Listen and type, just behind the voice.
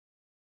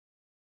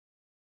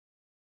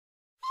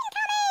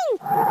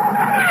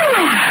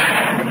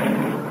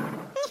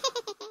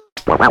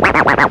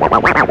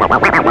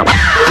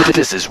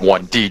This is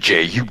one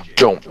DJ you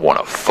don't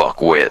wanna fuck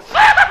with.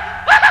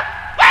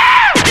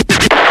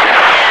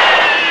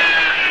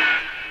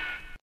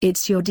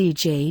 It's your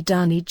DJ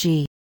Danny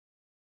G.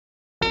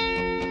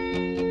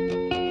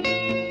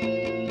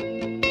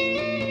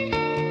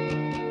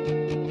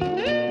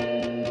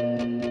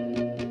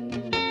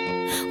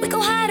 We go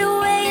hide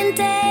away in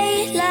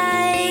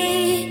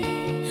daylight.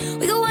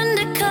 We go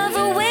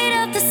undercover, wait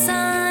out the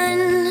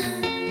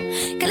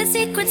sun. Got a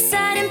secret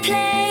side in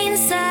plain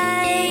sight.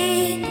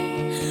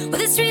 Where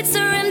the streets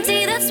are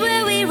empty, that's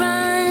where we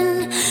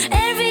run.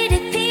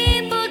 Everyday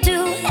people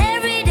do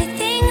everyday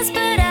things,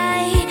 but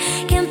I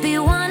can't be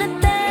one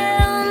of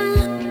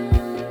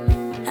them.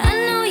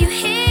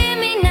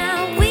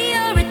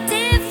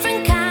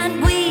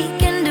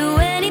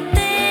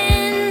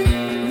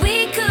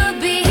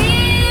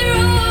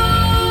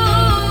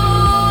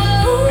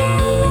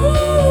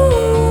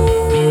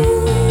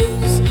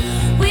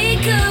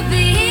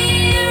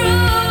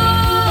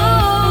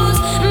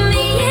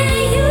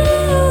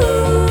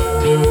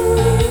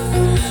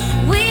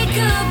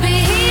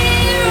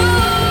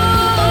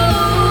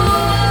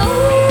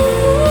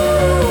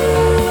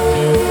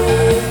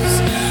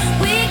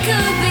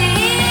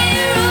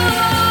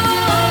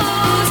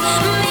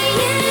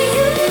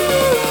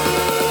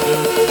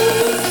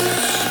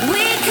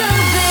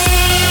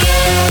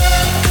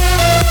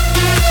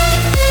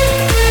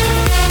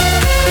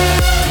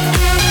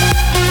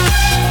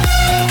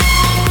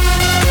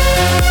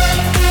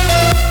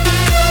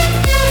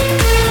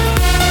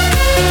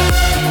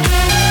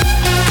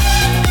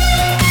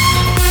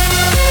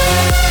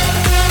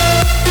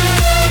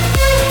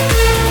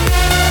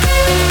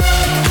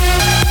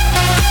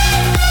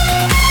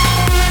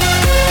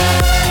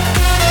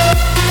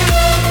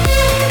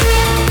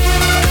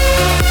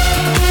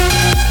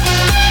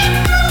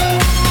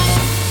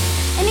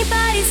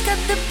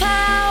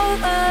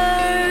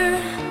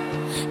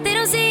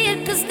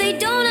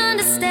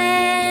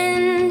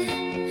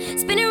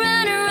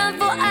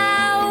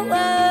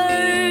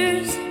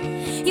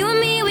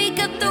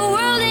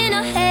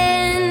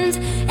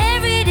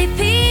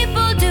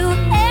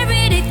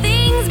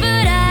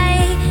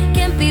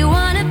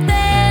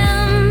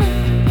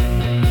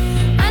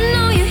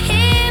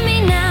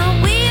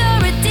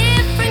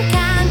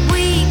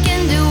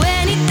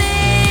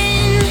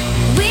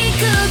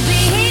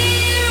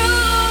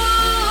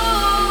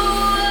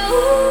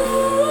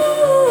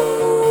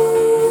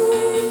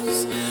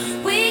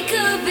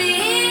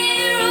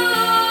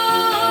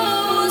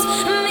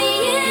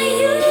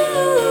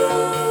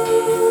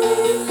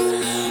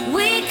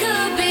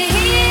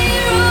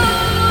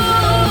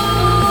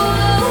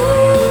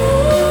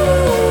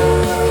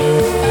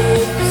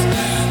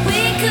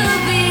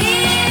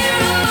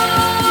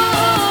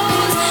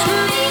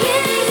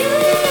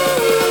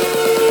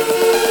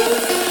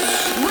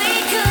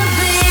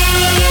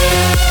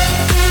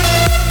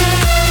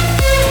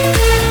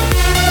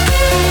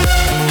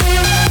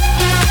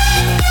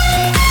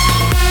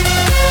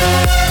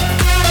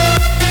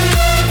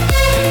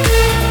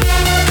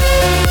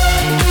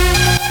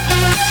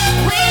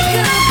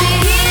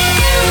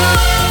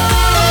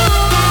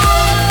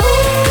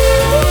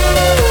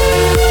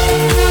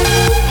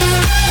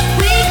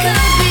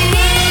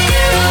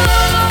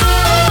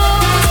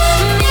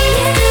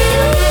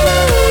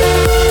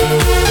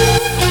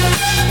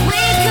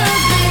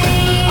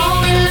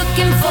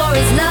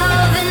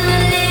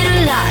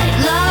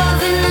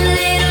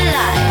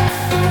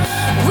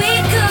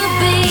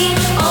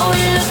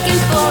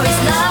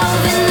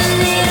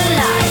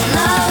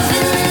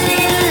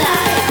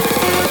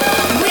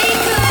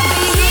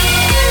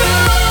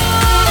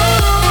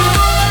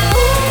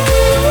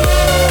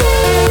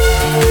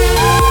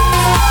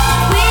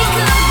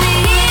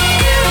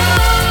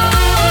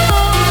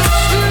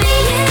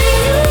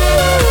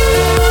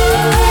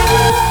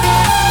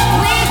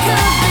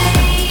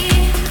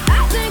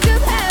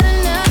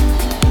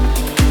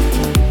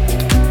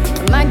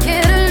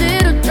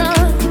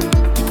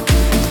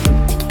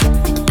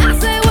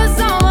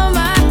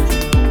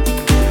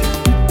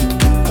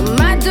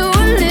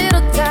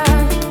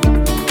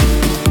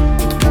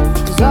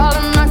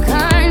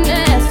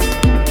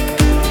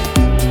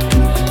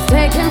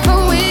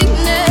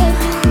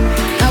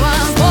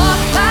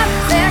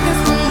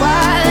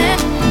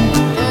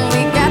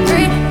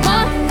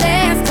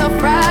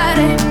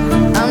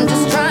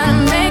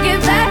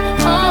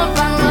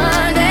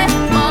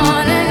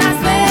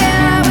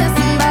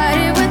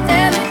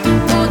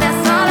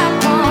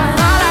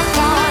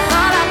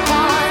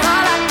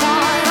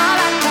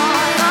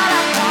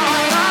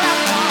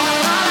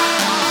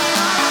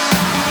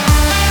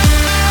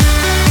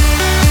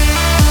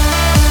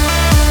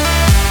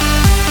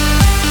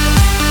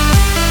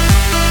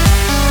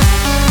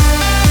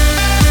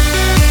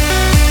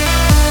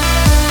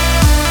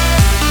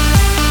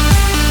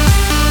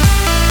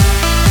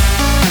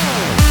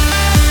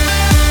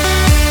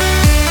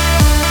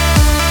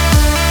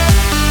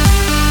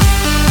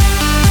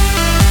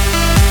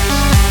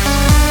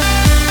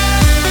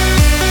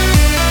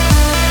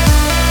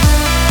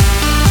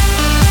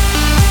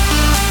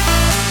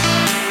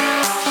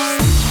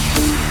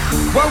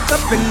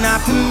 an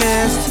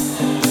optimist.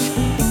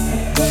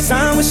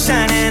 Sun was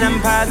shining, I'm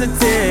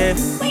positive.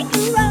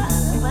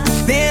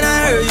 Then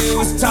I heard you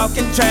was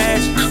talking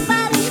trash.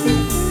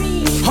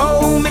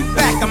 Hold me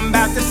back, I'm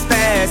about to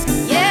spaz.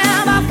 Yeah,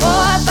 I'm about 4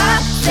 or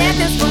 5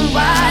 seconds from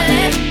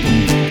wildin',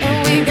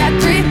 and we got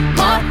 3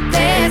 more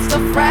days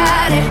till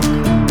Friday.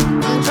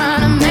 I'm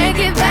trying to make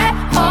it back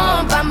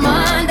home by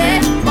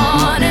Monday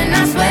morning.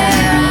 I swear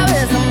I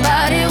wish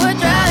somebody would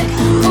drive it.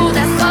 Ooh,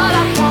 that's all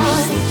I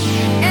want.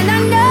 And I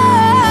know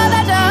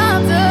that you're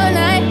up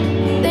tonight,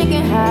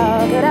 thinking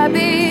how could I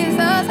be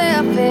so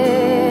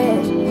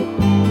selfish?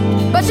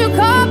 But you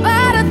called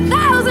about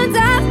 1,000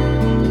 times,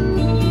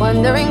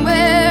 wondering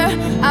where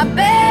I've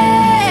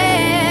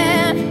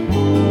been.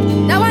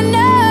 Now I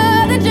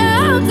know that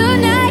you're up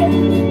tonight,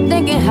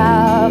 thinking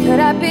how could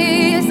I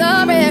be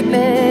so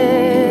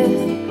reckless?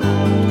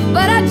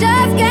 But I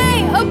just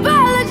can't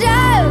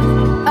apologize.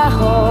 I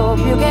hope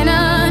you can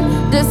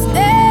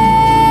understand.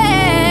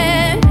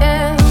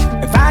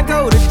 If I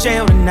go to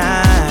jail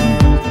tonight,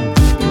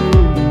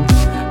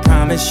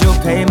 promise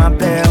you'll pay my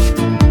bill.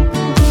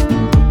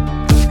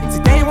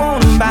 See, they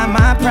won't buy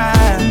my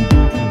pride,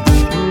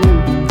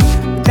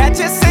 that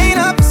just ain't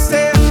up for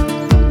sale.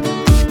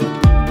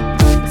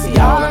 See,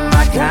 all of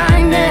my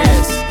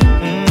kindness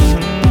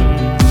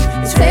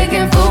is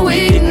taken for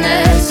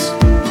weakness.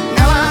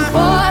 Now I'm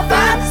 4 or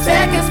 5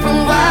 seconds from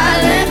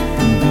wildin',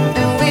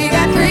 and we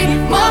got 3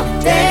 more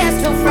days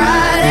till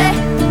Friday.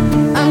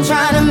 I'm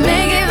trying to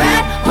make it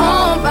back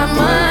home by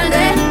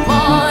Monday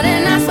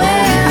morning. I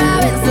swear I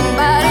wish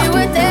somebody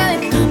would tell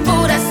me,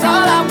 ooh, that's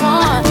all I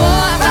want. 4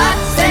 or 5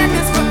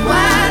 seconds from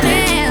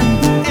wildin',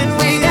 and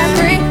we got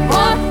 3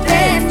 more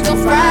days till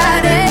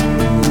Friday.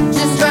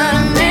 Just trying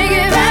to make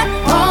it back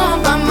home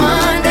by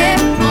Monday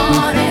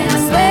morning. I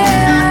swear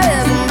I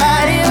wish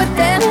somebody would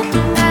tell me,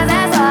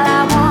 that's all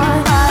I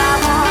want. All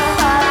I want, all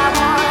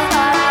I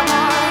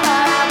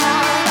want,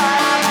 all I want, all I want, all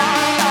I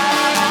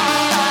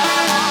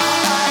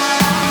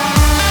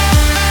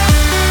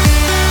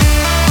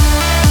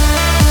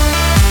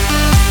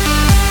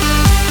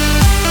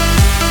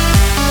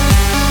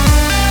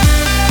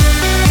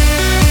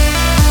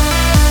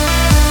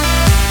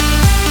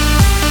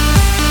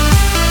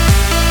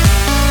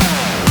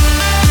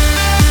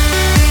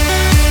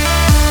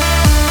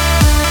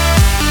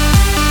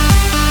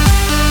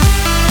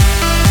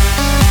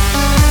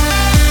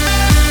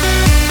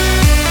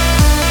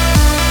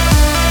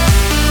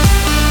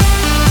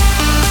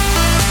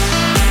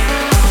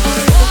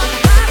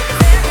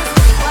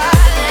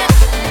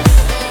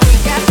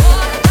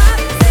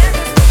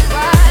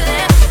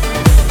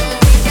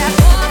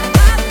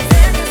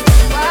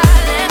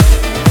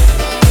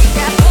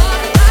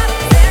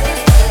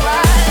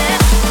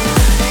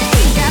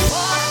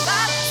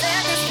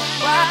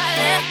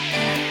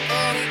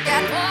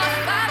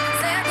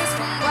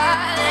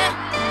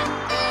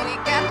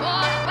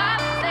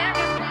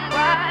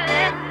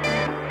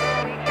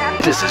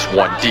This is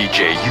one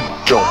DJ you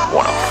don't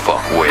wanna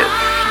fuck with.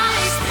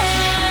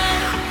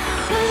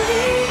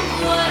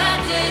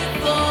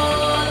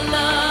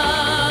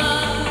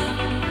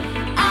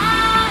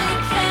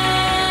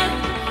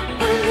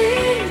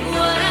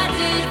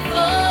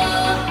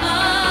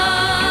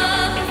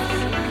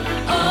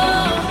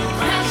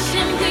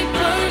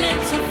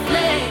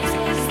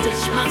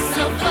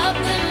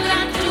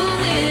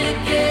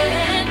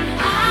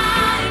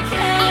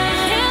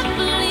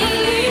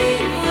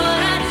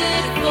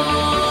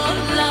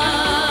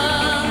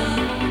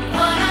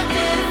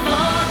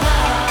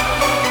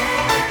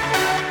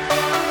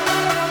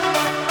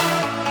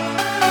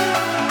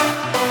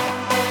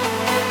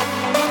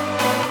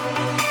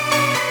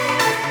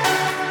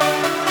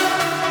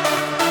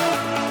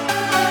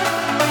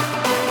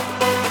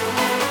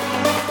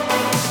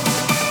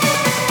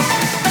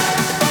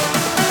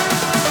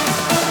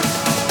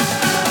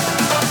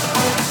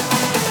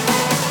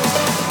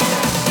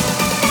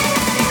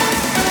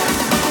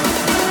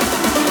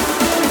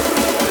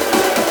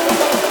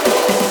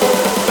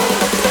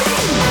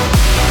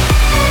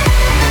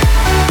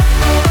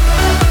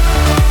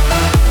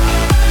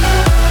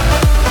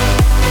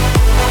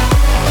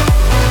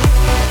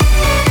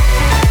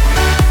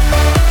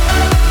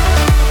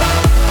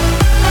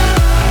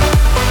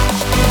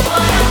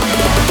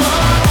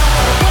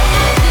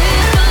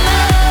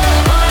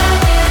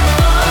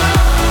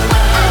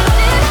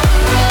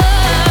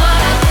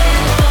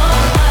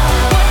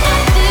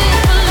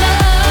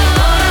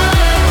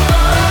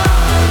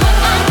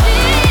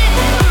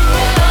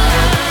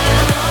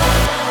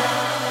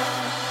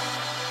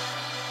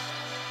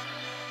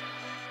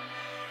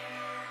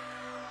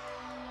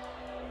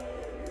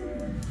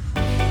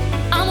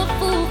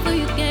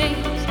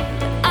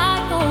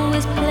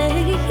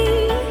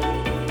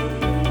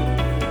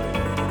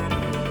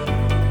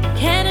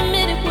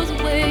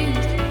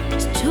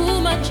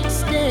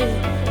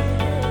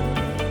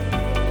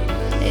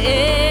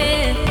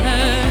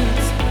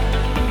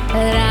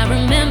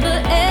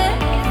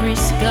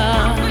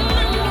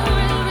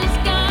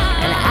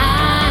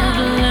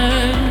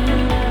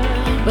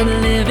 but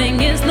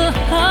living is the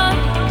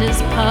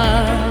hardest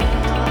part.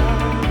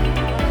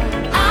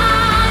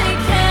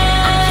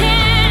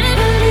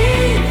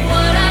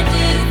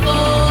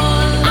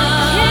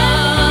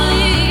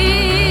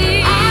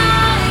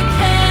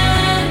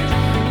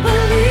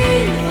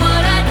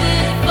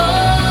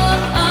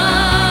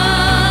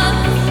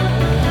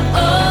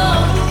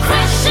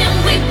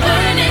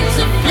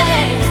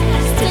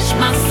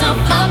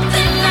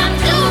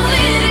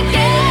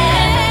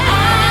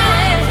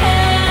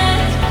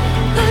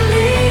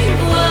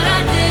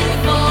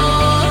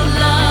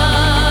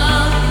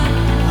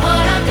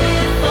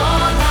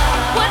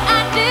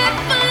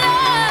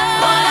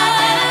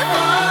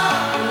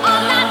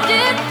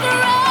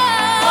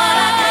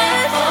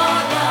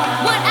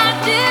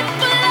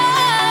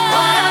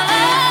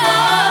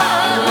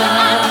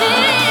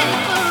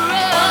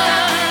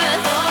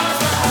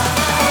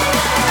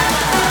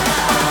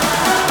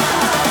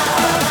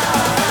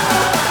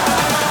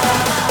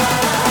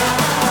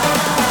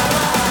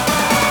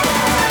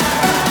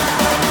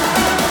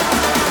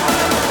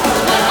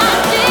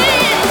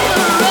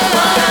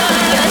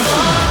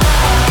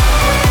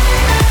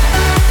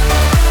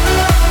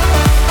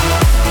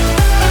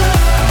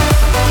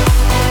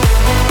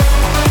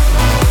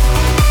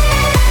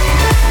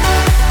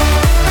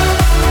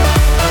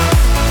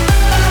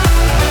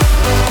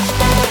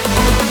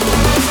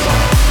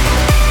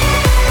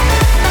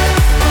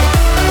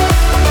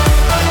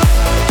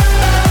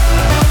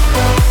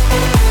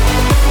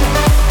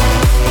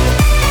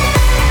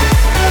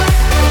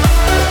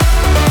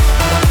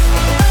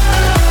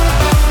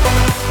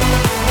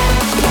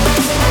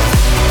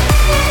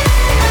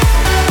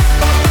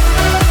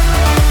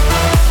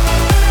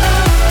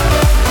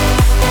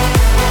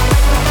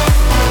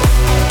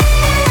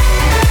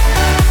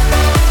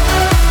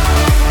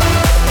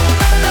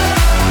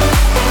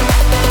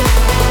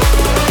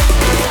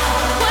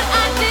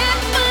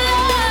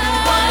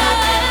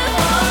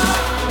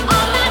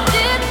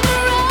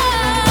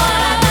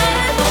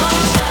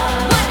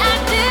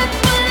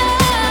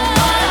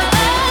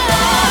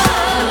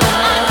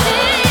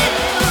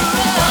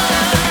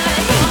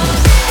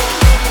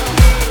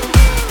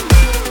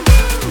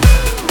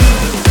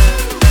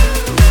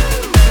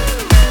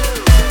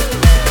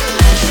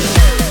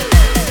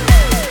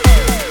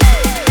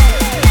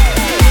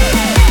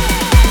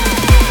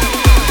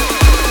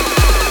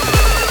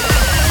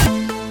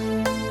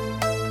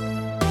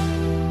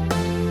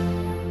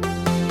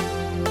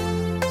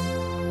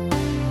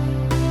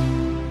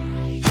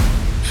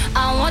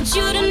 want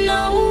you to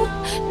know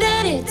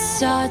that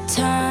it's our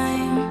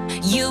time.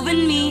 You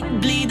and me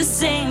bleed the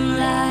same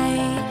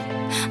light.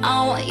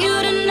 I want you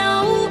to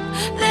know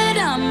that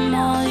I'm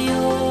all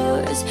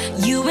yours.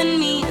 You and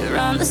me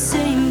run the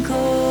same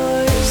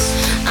course.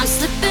 I'm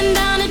slipping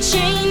down a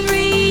chain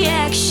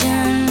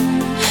reaction,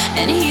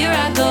 and here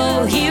I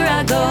go, here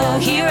I go,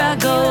 here I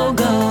go,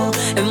 go.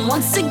 And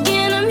once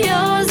again I'm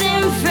yours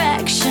in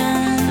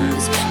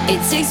fractions. It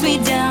takes me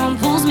down,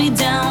 pulls me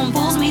down,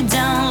 pulls me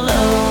down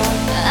low.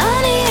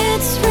 Honey,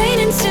 it's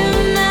raining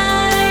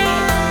tonight,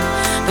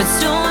 but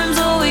storms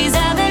always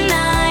have an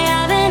eye,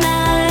 have an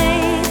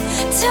eye.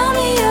 Tell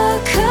me you're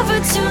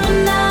covered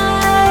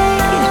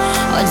tonight,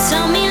 or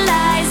tell me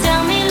lies,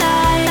 tell me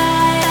lies.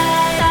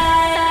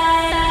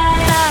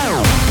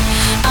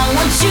 I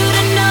want you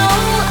to know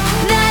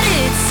that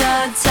it's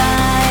our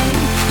time.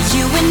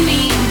 You and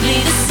me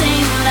bleed the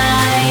same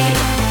light.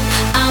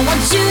 I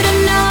want you to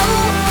know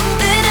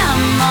that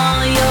I'm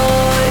all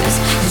yours.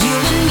 You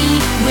and me,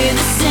 we're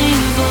the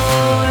same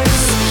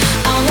force.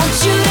 I want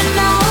you to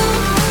know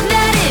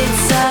that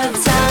it's our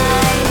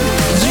time.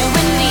 You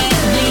and me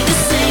bleed the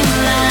same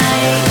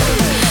light.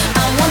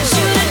 I want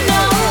you to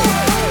know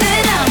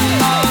that I'm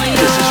all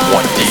yours. This is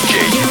one DJ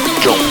you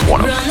don't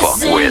wanna fuck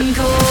with.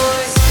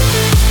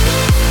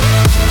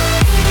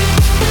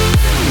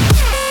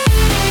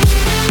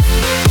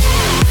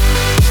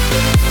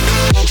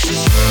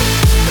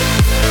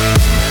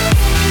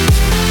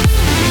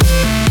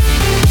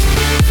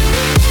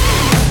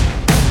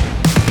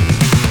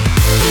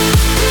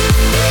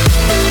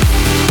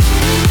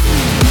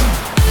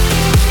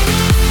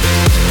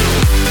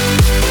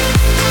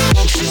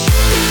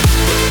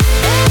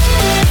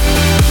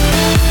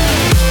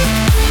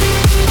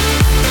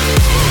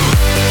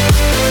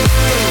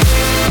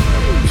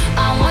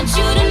 I want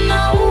you to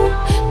know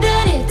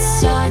that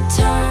it's our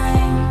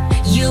time.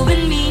 You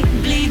and me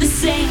bleed the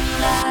same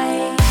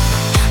light.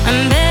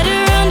 I'm better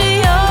under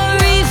your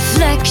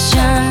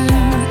reflection.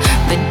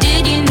 But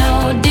did you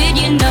know, did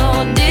you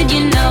know, did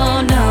you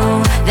know,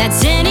 no,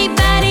 that's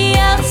anybody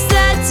else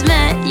that's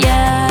met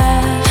ya?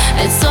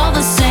 It's all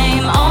the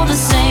same, all the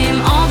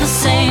same, all the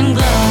same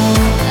glow.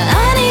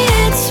 Honey,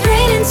 it's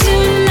raining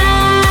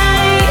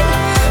tonight,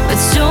 but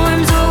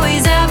storms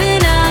always have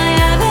an eye,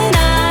 have an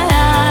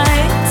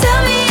eye.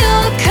 Tell me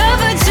you're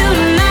covered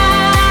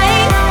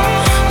tonight,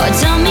 or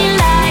tell me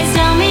lies,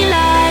 tell me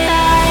lies.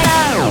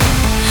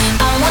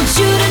 I want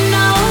you to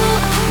know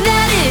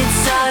that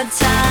it's our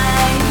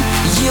time.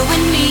 You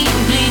and me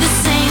bleed the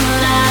same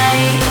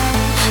light.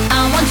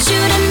 I want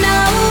you to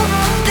know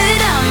that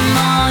I'm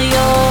all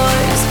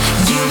yours.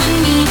 You and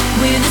me,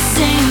 we're the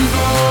same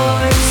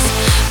force.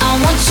 I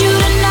want you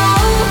to know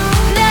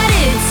that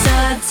it's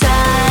our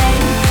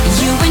time.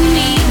 You and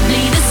me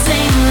bleed the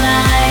same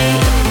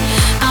light.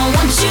 I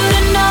want you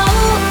to know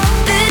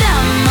that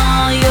I'm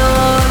all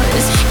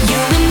yours. You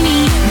and me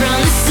run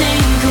the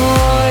same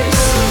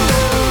course.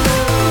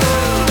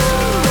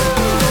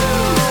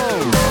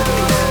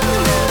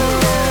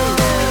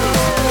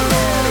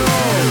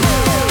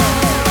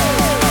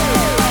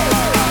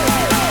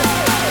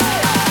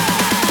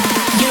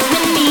 You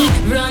and me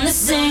run the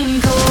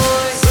same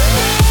course.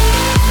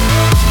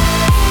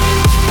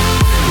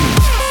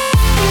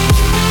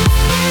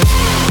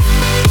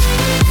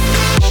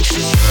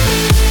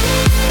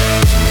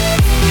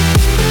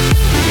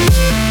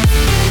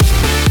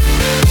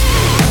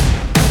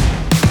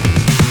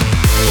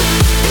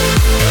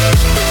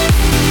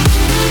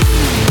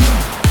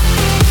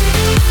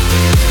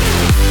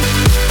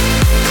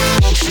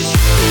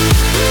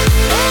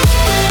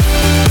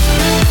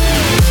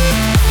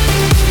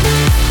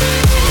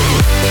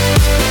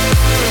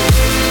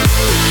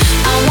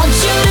 I want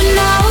you to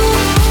know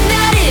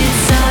that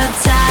it's our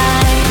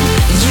time.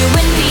 You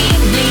and me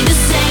bleed the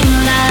same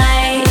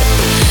light.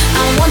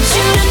 I want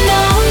you to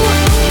know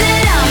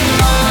that I'm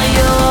all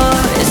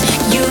yours.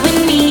 You and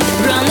me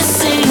run the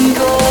same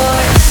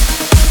course.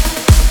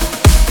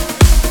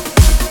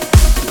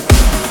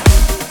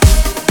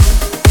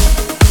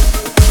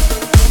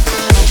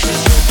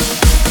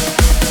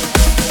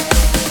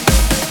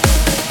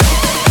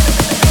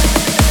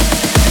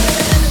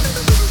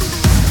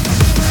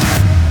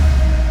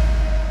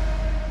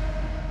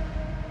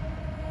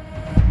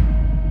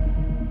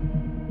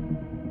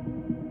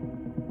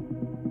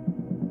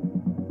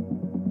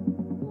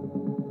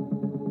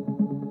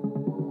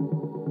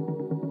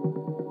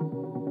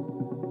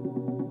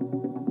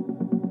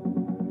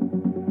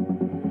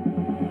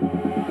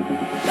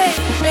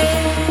 Baby,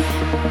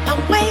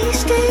 I'm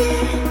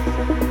wasted.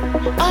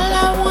 All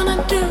I wanna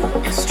do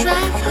is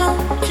drive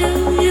home to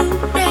you,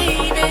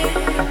 baby.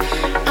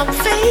 I'm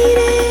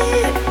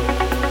faded.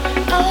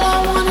 All I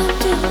wanna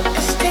do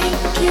is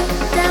take you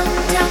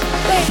downtown,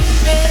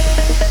 baby.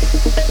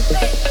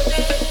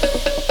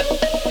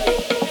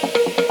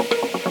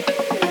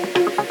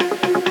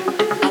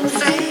 I'm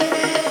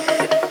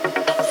faded.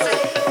 I'm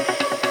faded.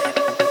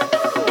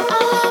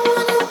 All I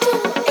wanna do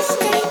is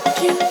take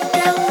you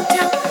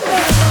downtown,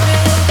 baby.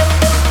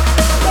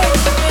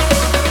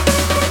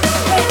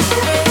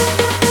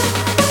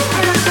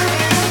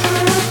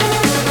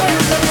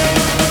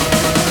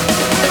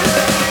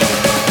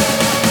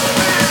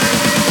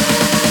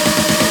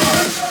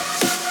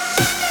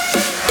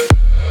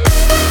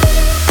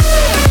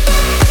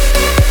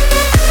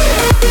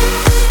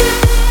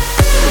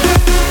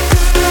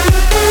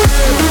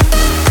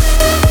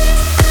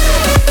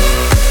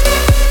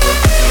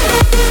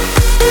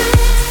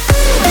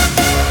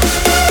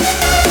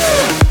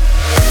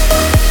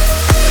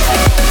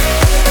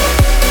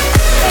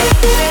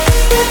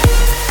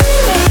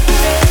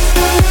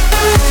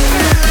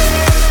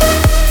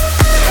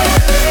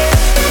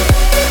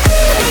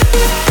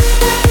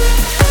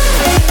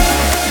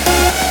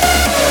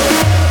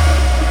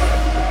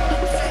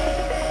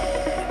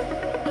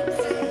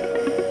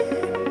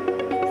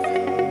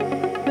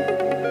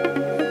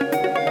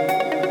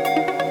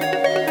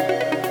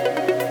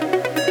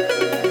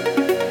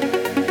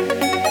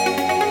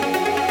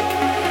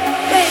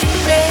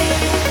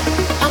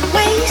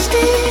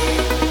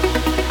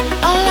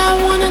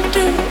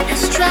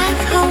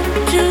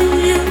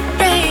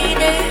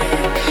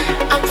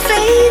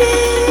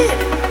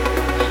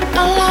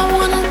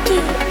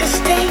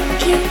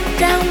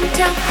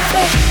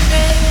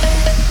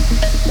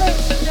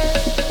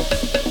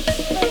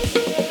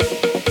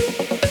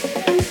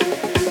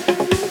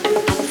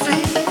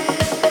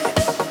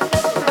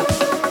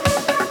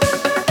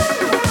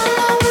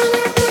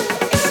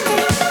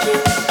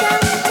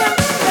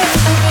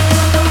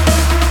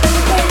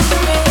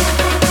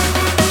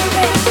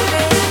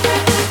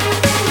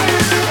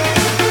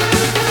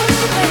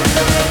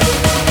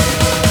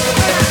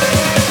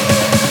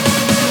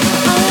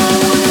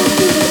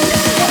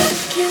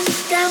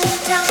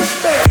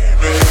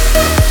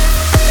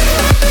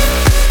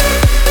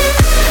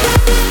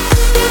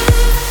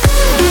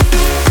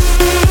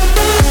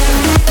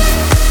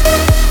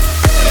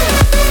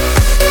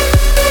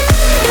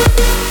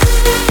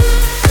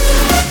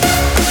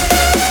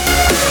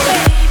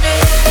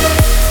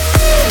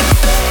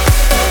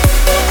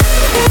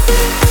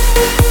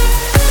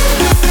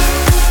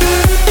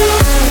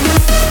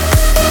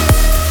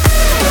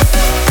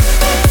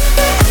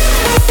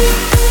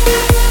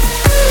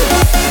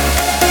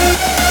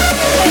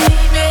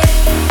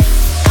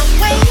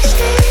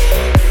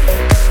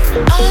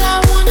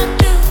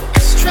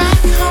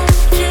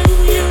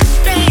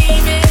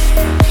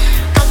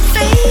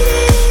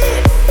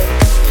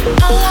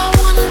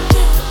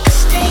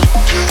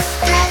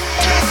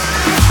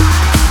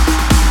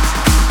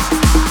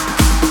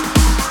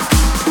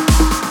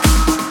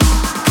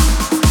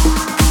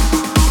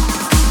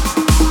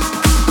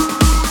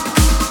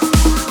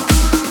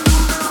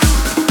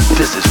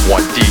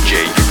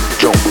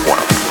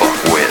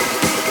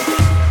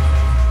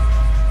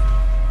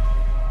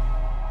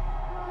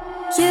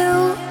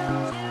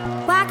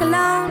 walk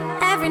alone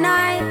every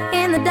night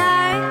in the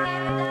dark,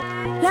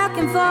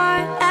 looking for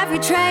every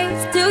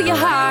trace to your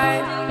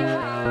heart.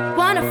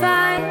 Wanna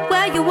find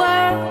where you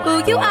were,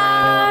 who you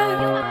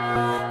are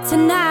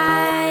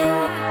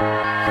tonight.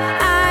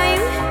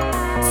 I'm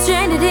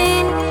stranded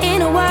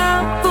in a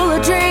world full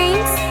of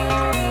dreams,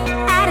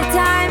 out of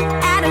time,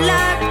 out of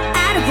luck,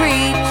 out of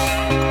reach.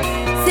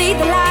 See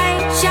the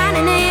light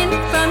shining in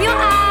from your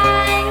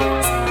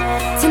eyes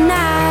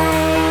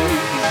tonight.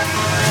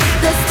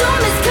 The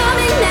storm is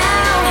coming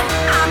now,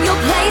 I'm your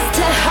place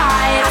to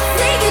hide. I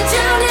see you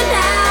drowning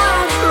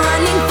out,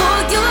 running for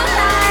your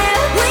life.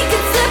 We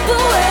could slip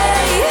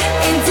away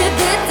into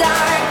the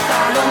dark.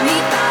 Follow me,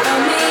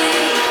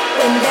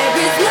 when there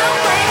is no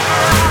way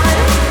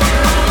out.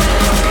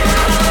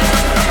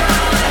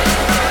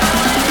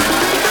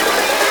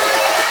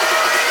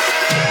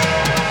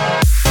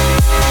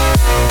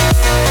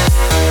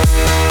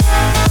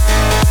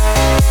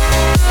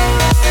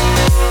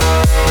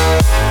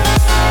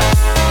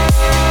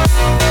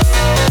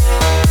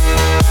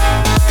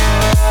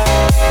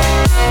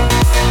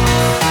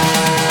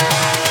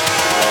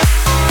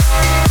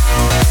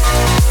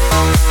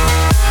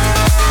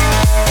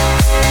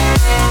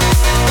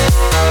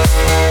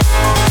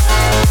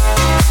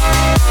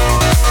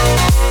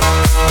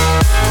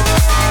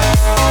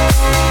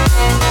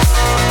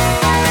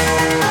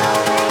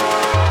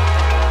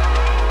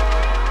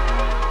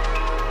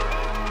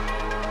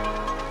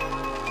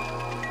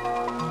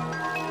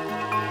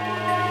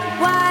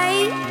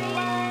 White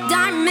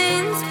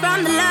diamonds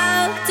from the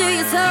love to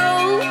your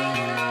soul.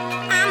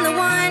 I'm the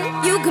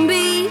one you can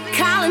be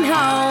calling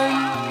home.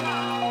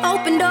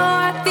 Open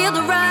door, feel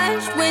the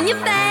rush when you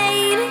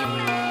fade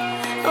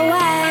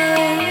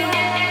away.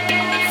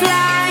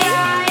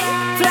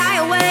 Fly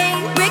away,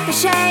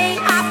 ricochet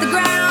off the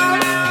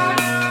ground.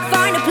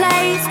 Find a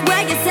place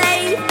where you're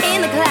safe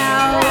in the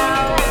clouds.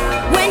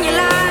 When you're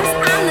lost,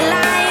 I'm the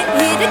light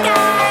here to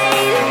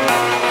guide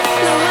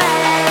the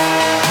way.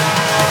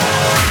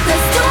 The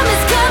storm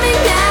is coming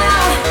now,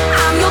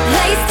 I'm your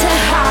place to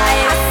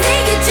hide. I see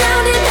you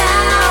drowning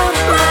out,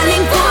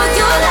 running for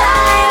your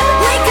life.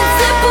 We can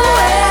slip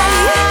away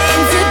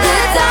into the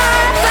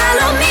dark.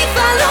 Follow me,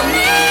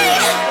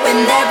 when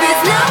there is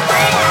no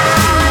way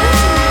out.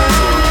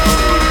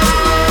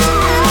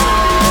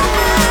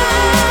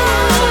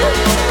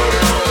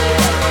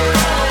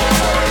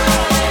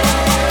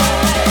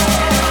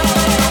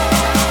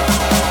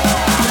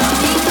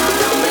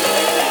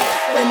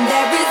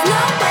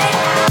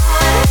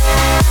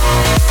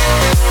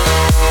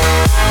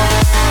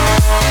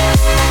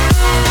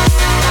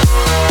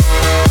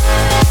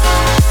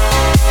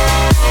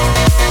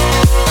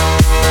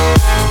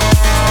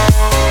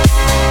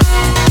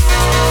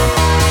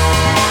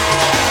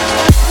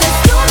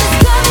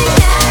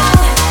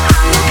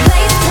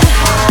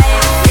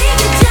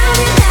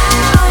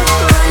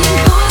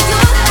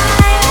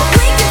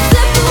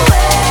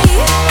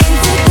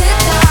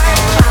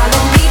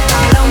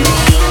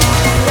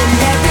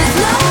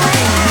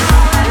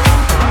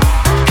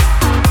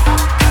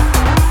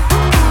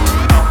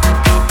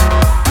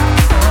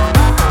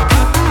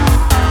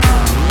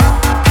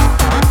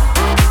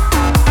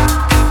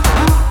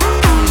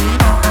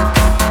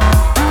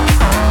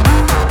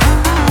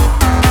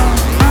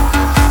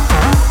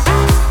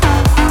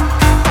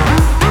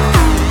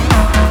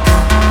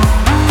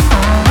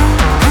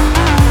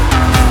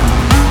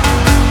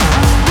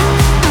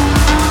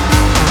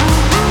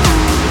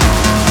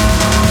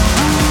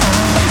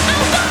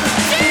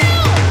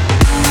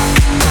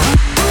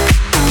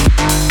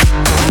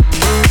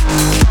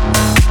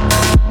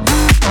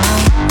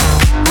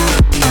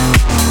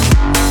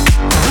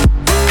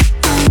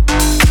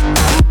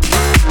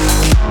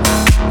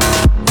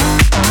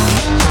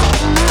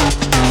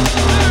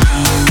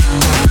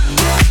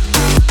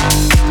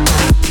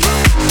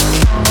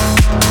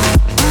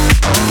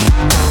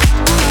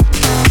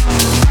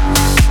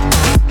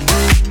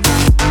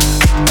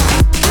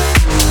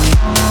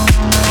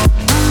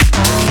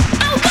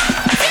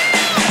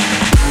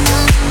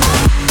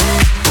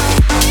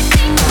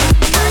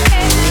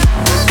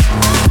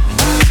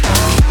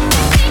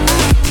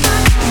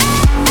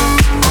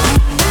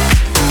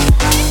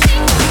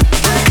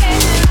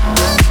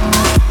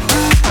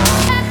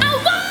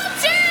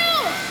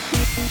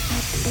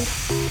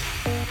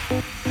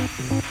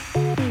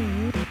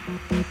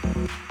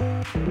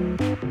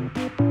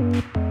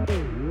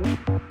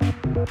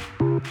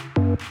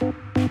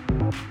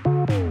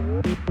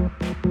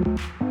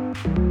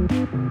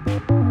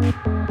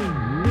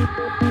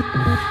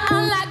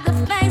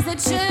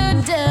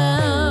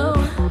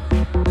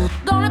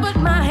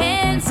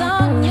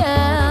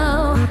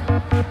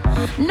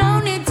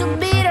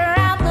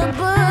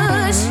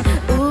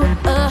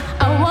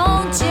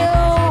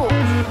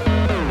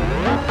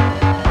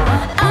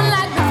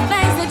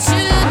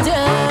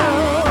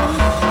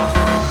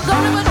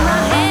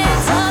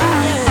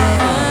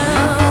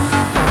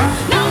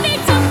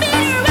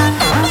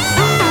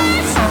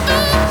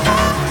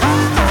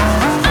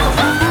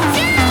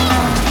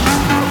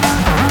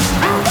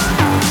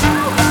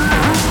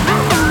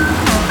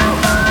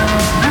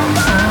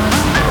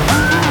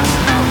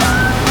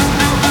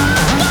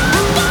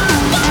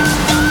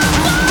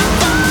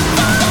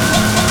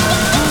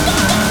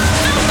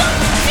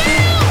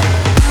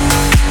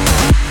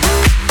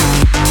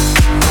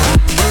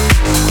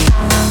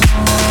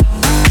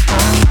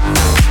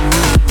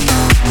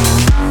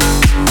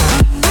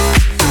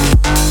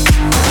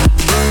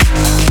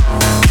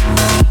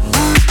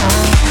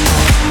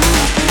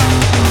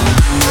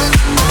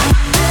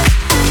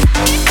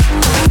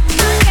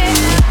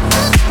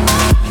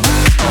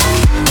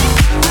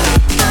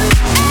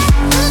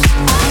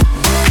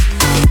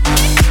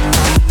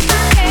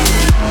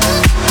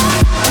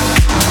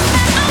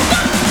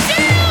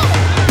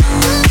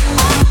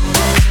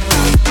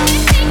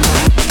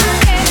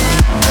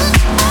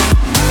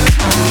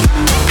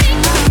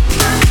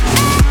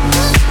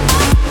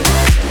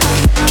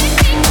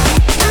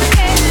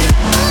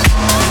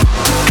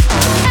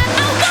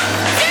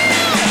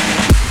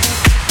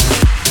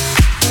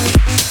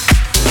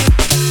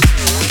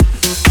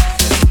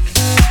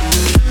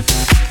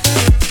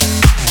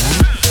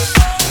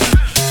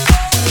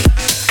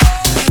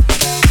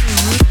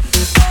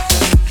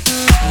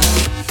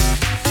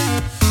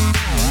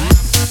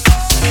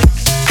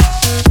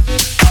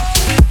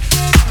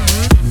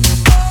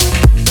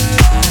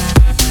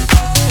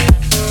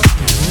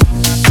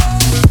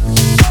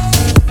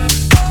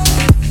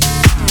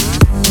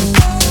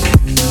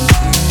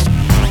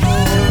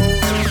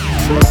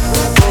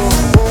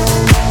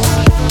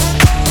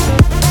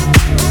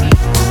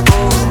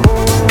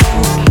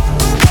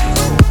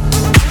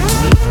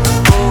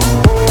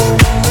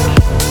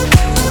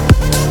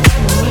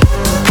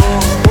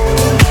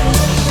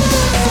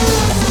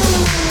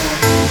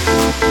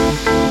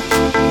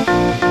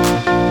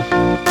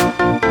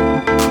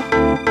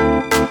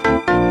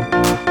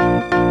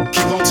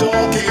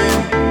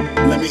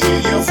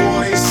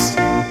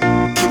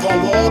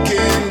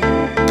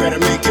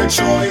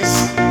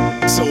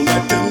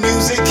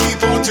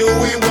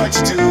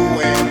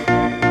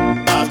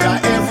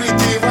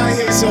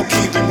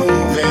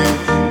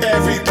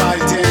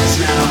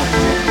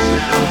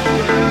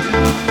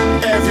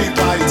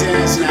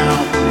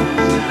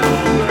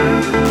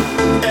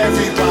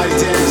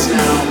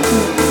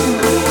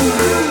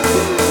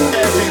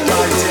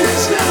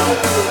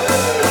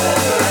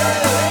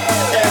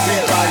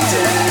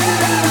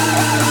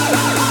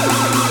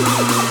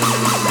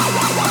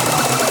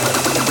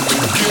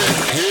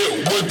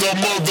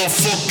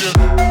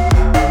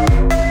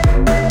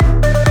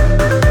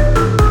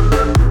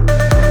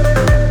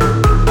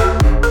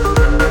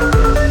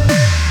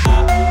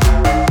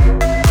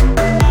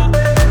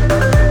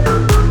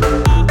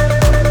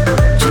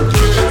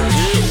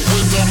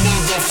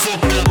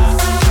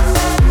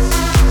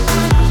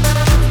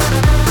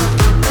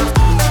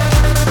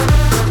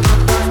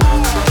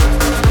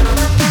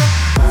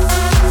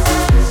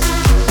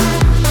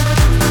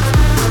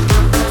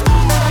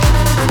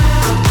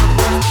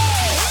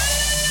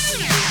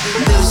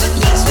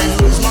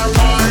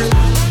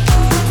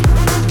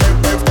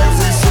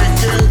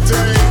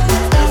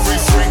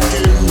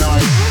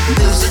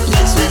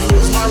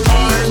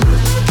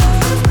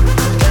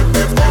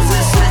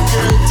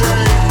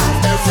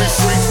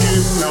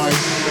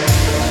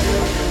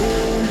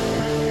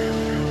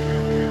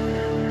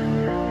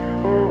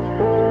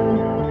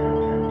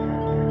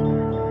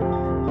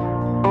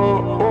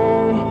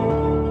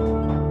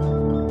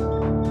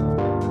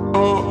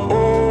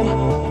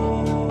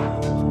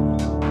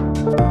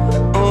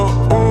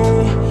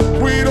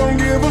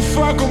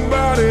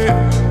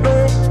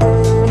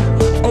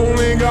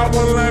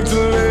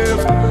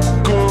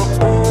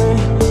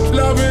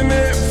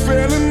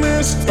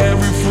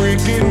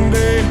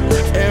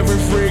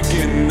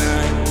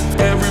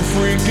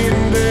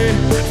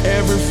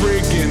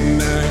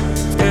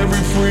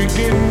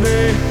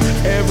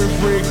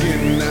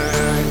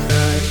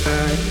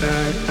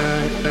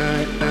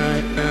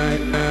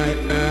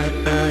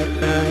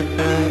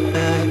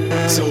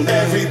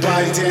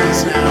 Everybody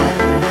dance now.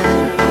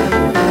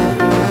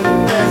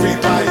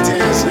 Everybody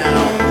dance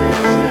now.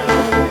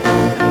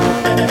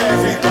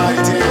 Everybody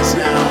dance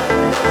now.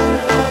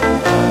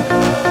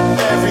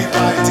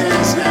 Everybody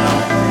dance now.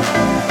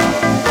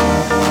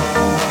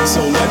 So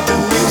let the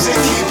music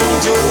keep on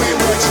doing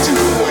what it's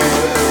doing.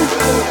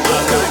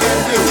 I've got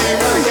everything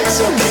right here,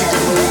 so keep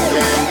it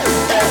moving.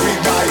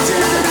 Everybody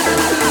dance.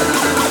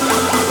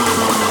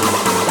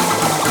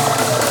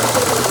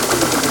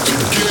 To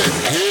get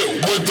hit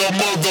with the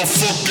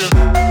motherfucking.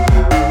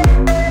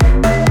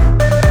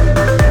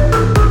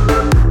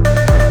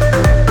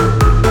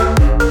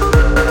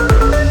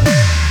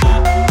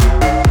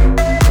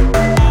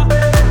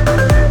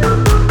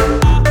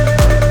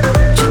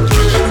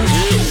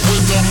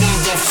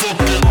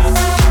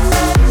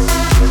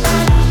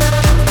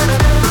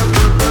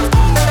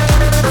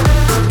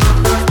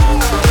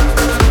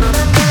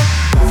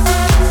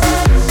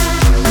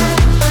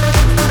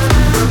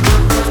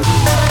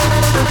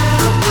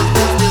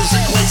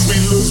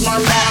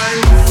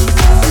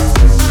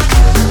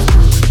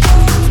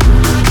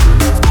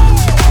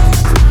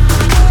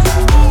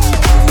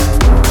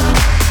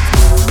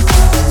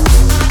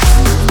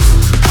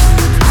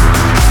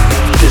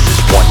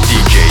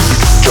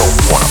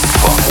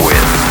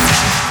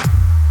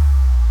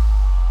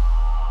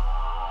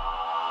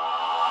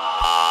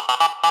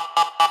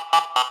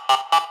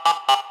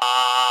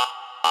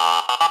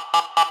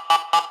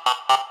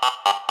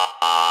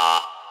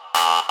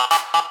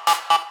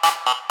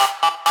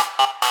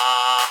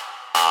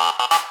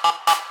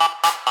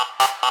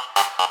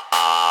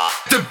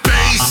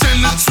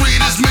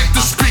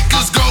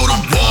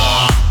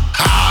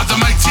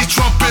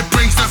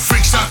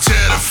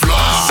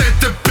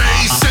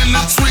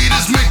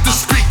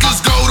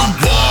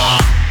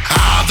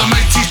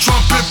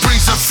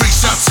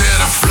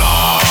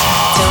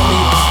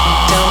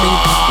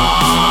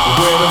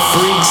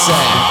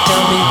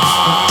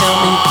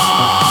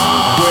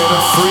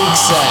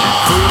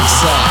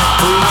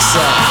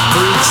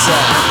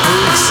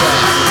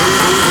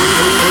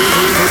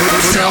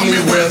 Tell me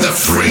where the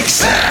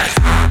freaks at.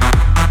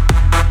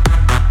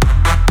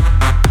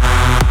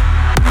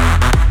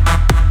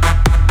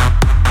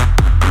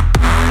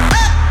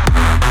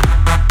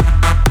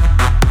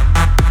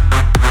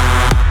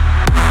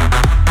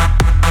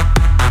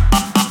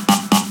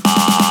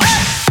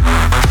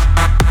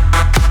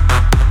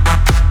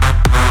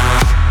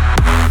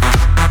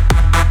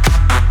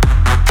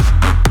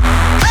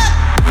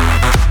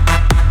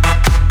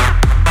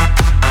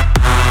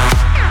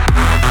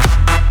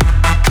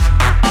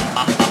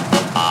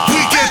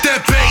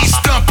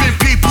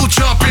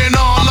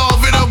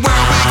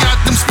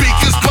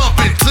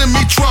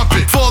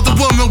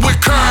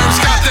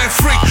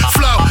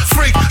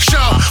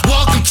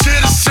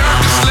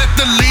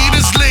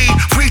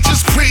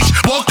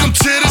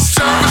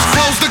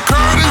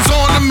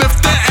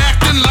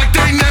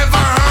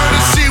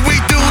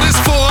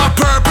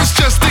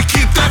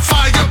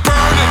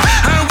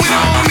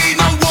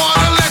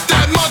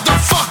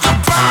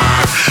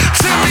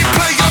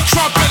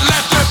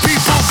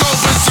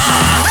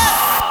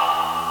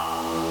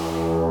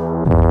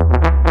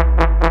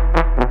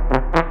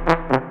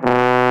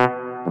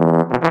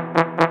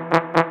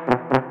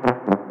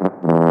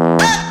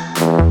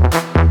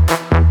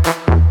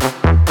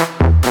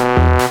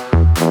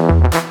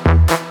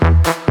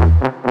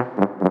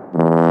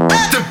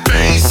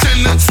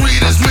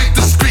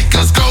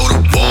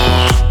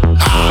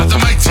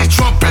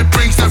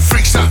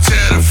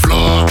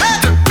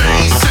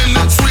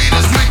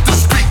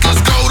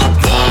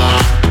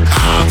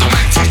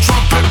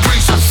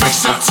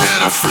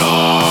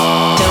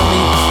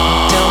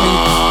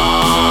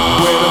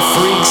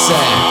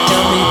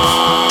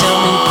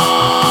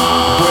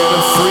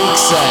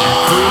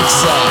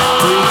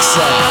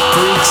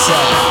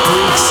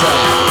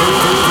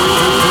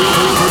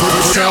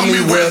 Tell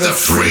me where the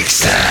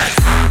freaks at.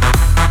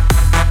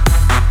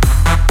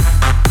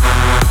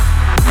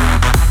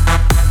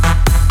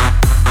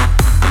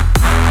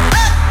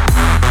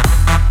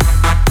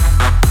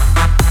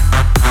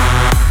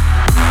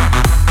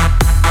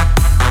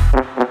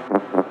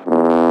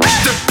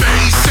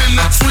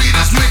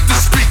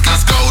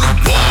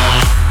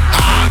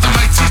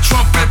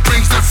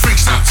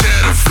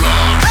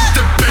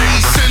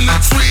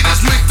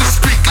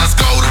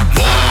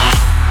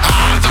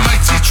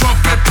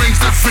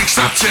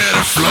 To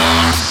the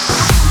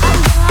floor.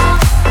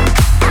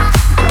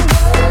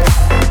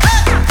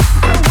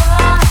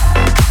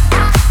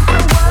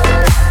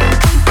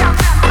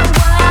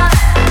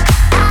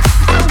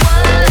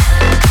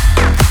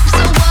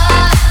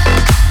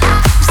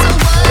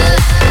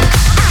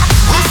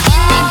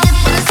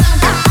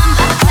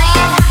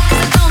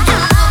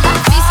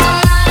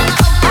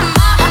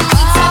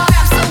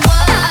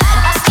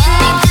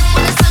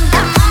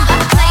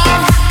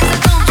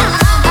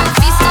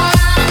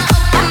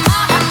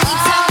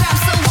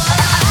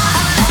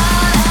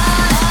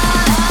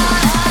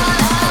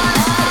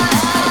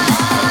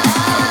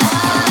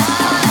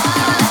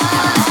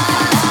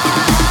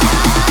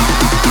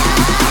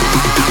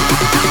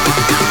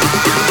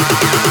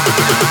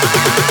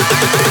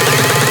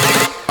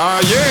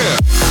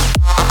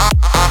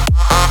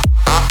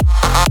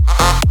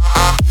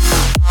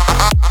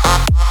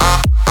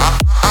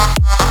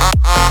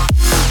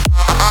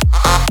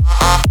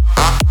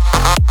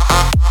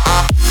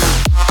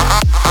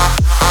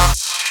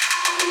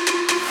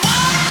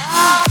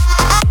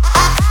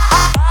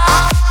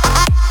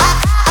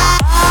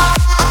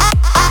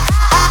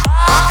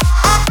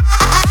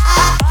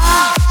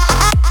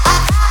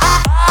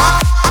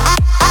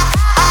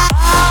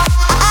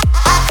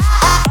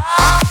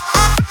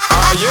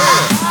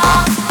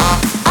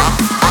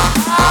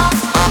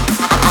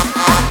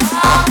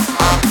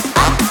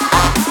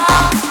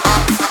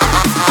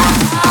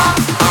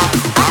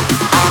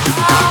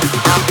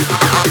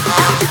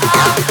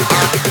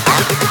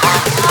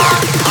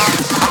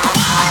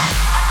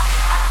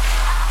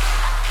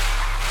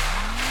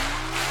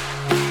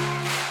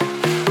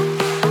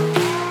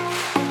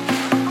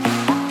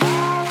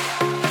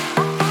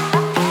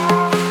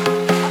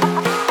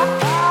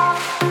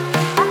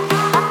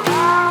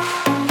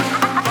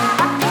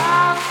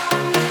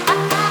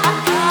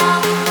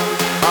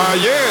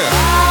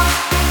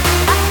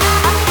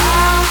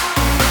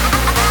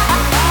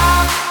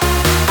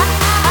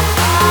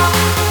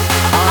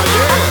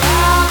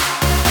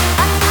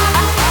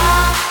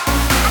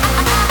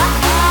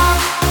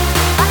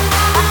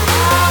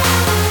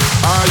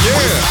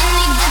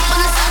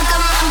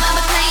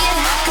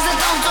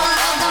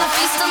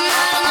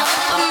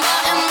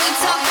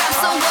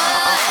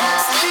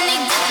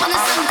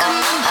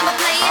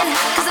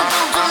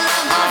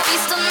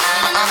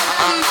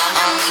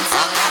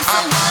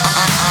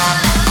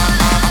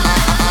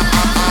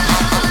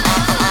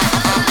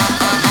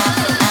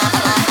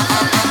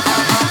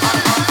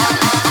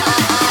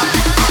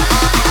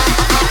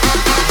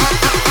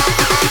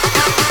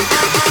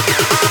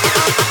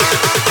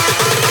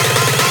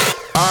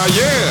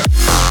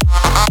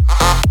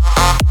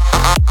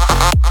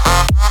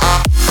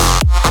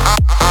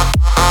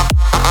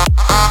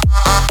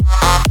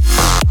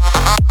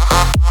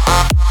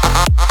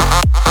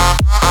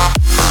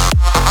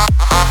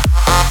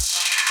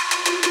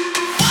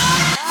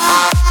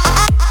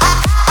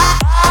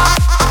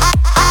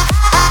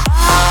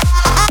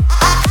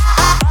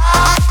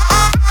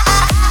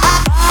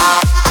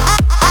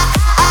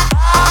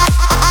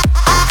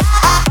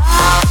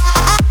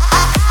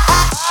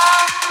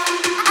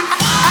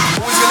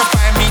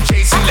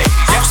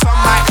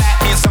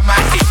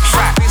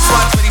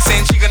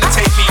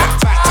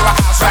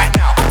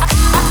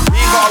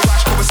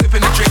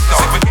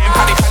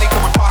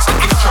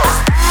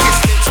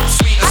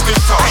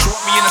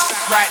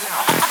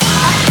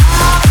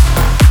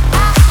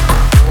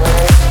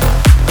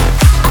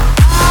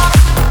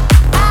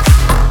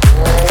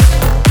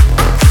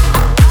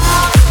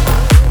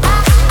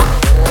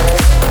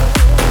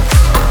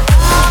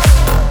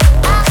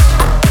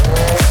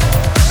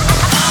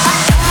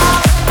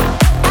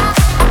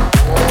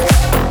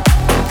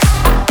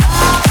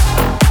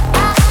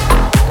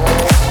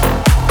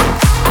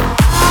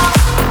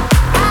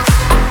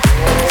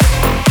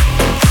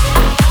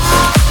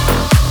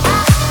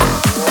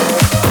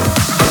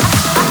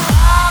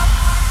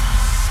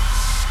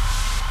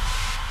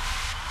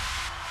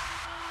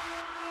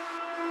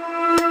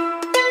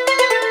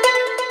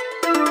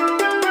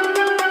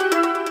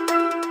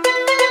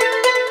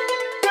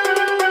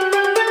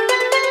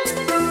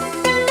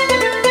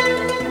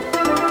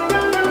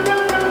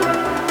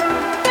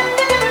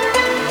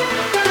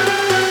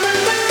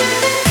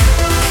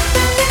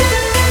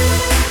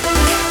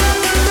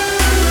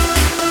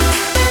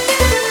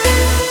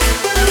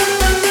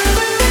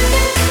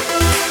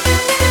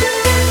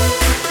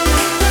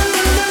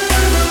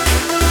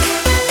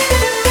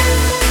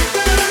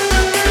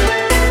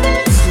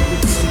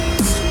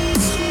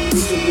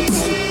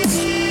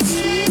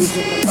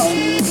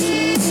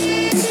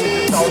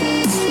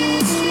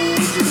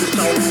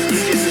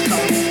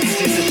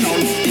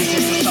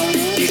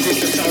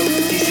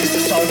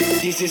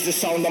 This is the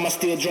sound of my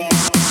steel drum.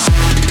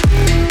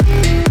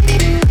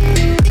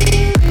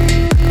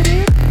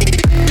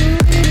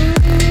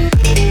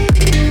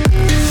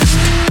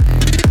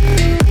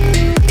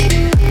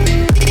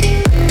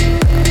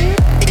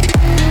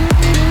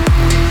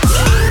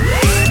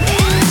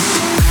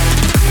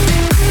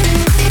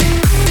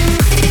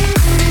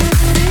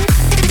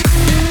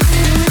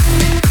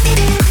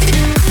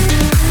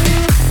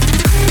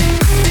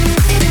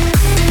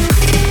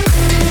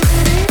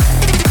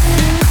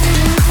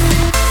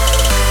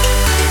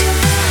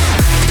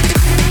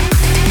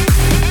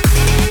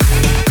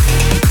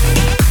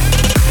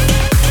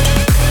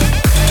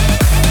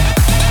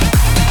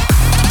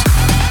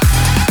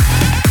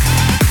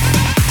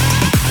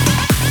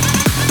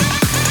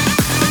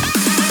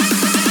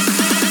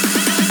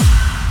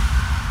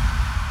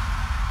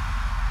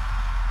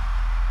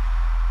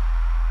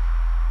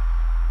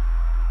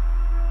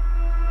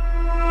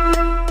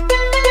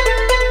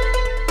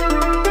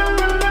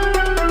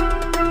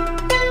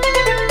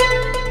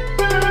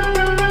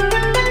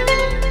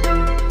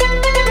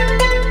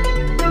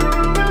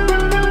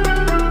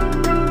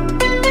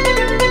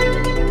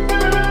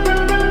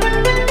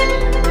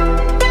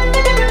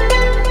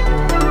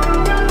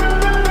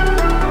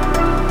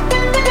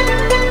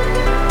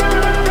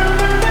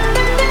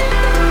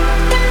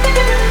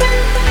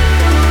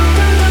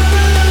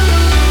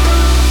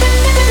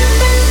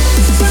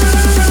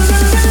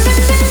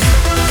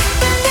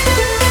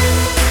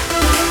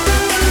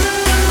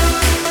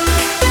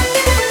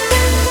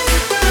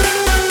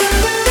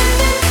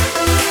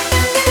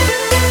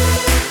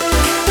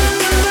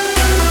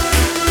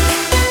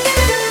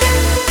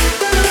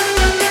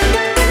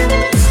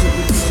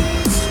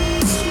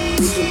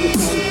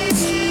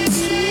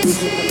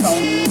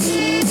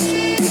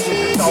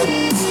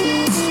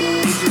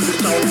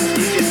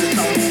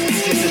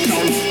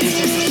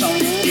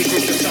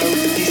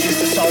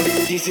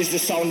 This is the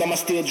sound of my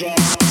steel drum.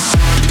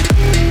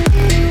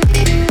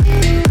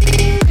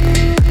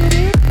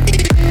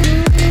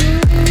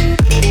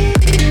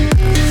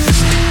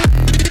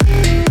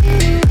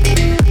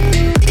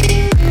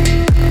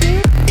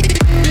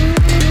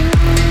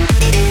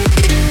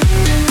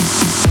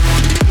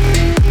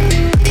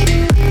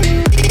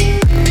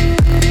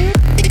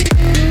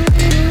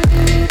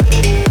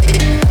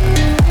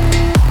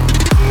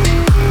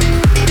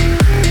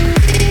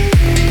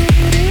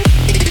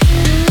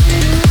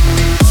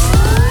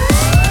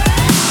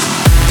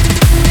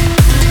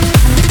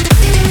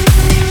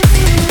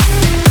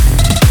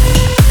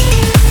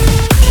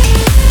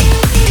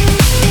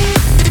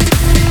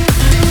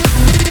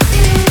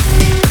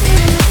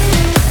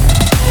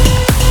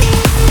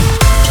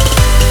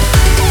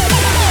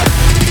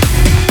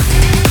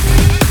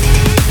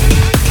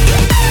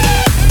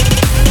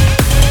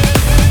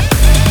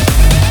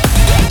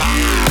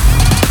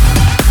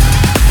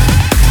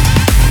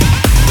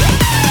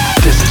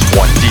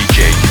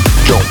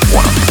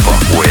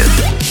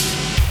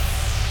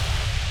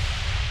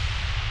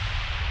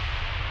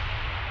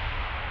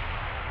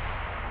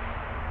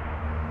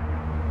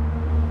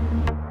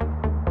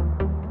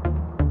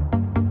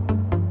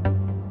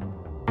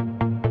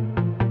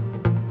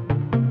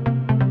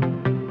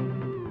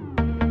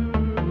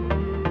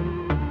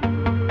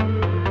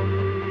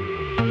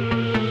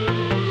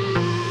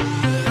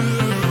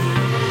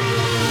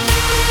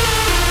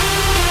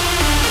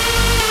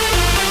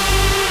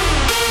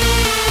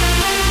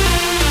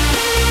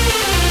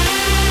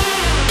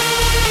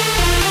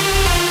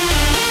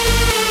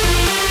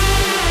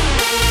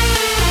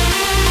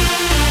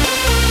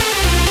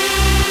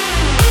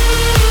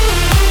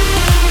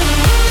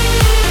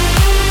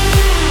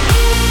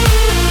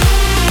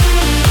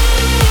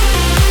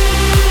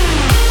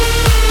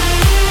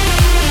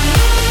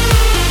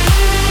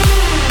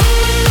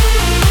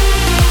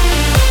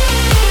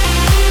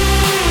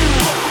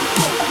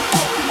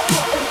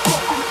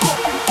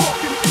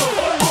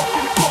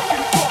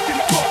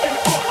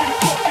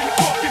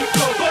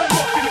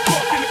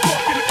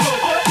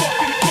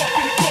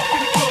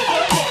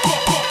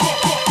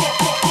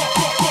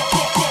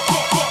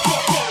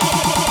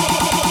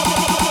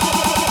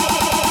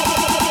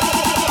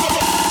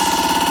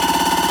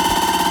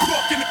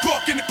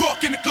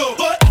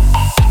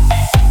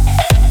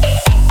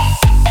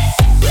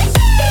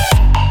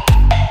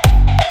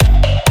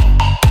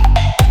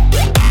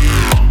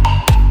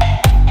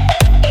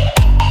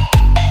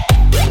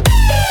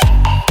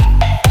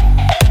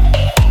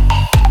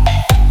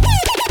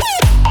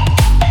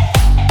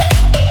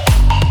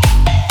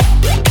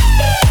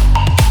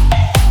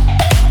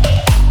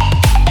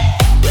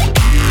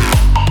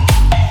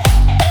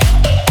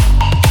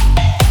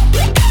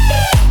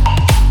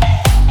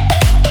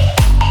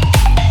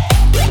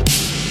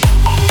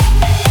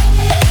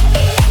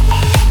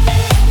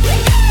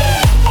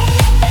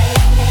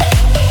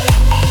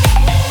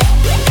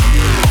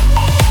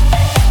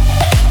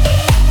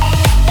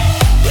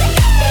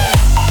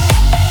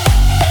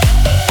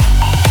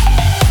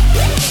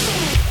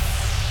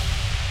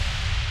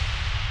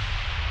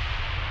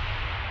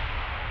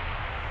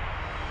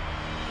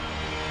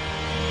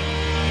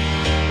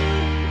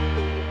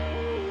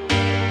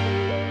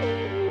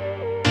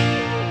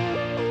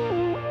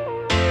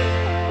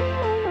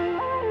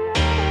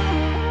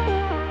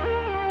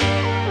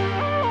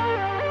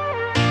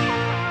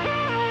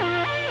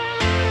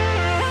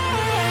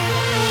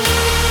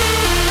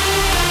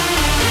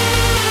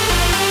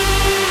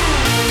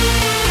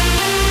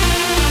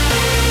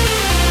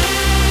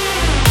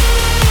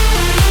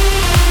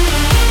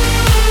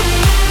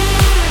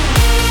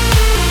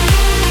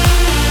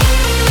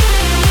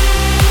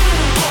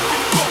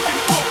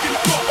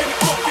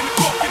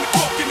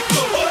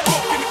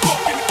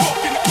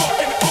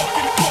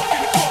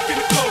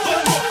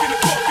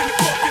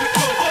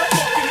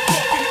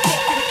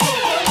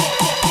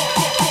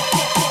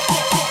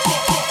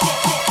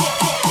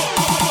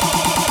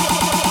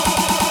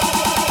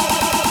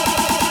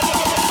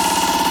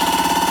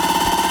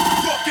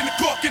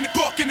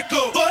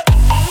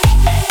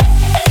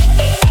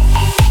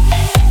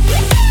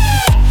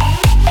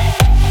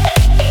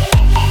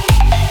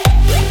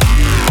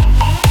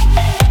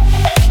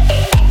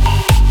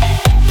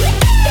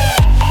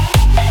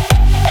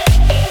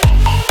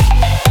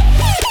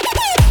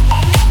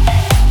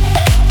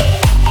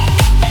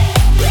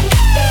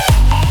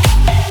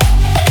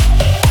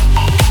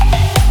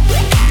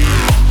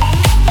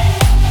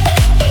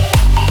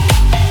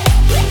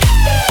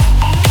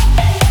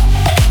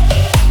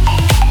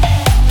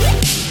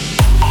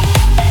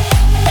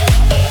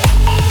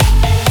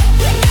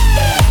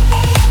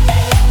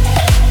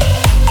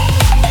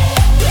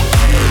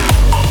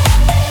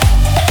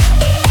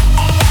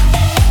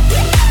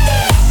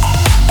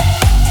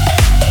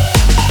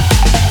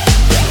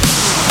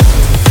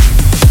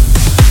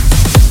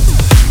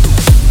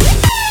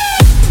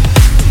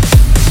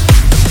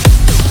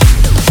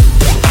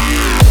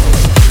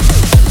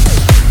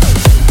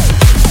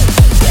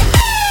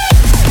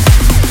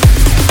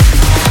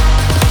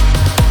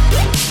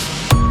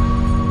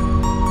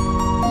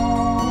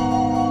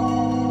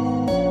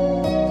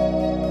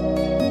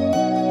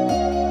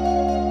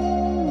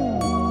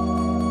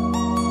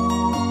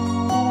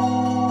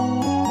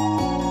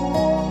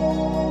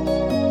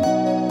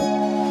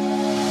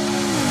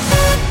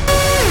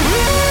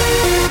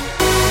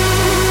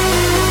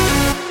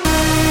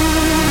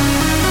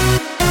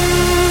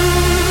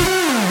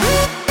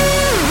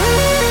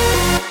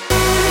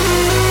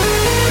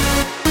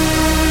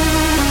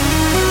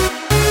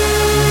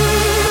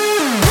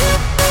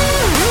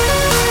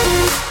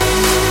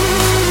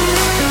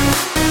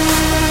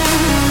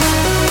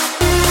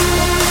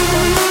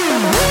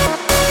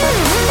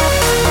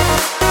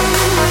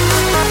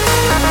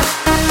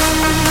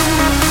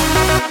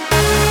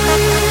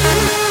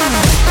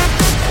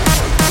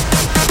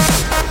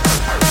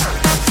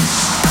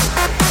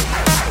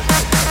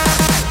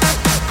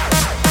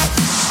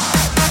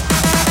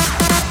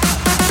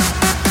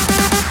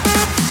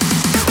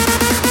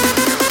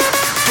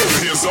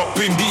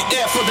 in the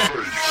air for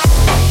the.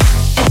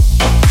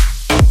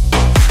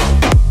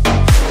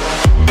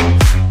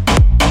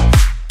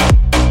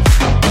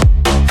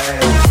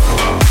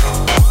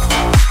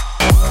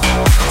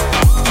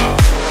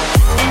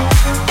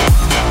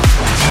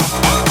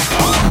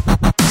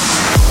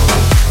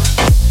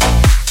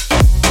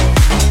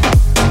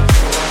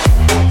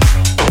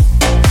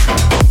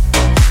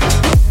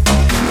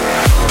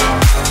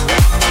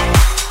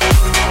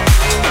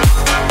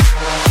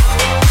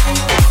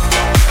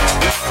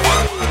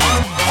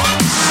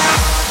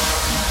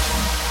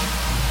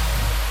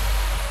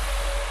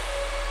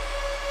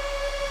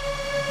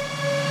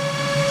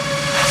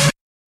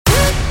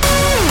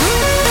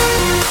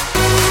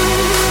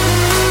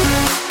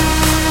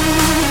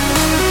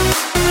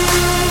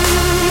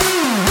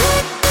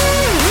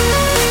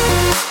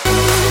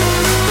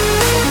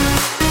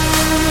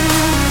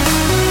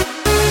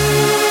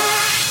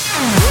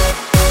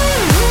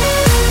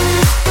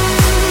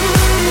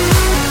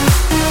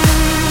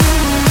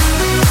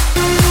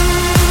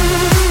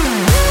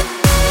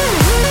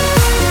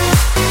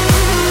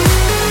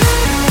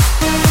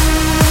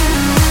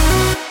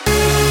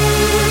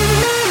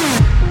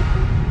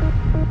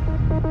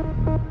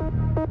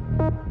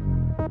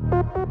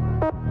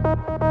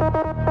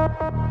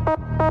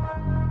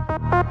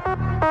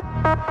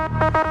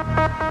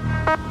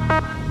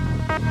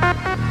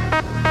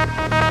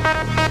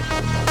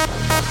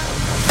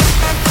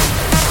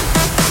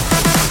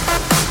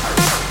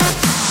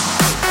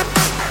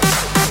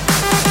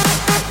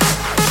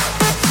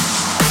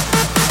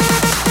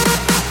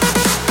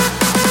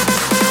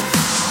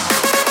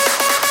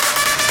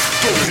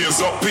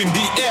 Up in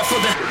the air for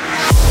the.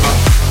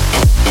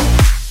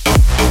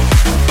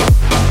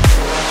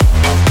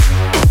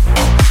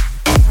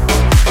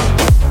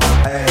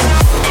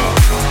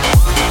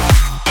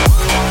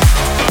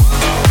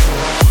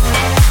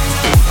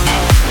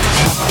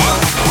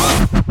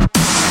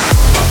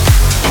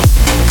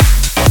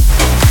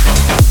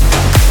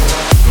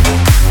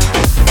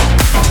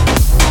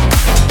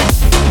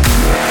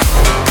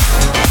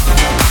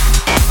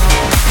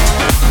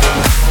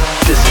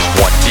 This is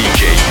one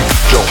DJ you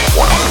don't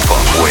wanna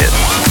fuck with.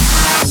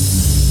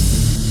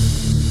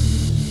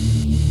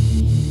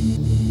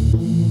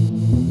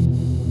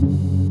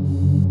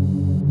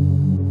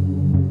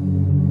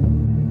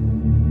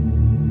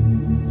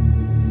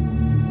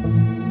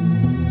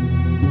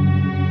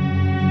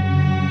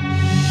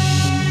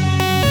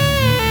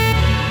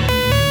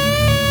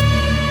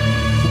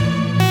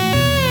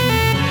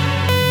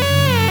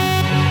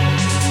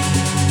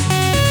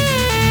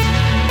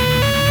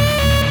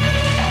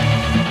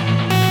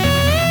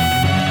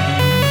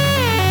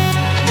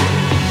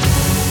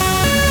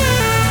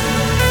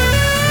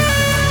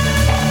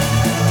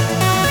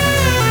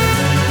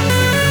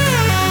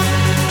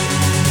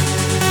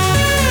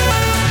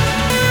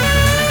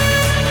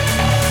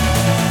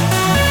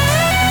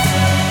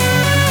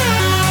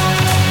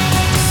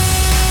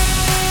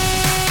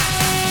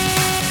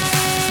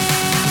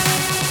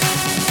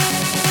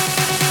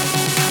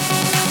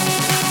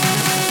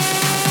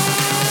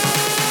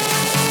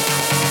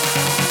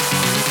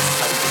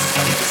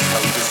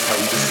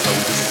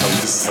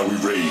 This is how we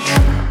rage.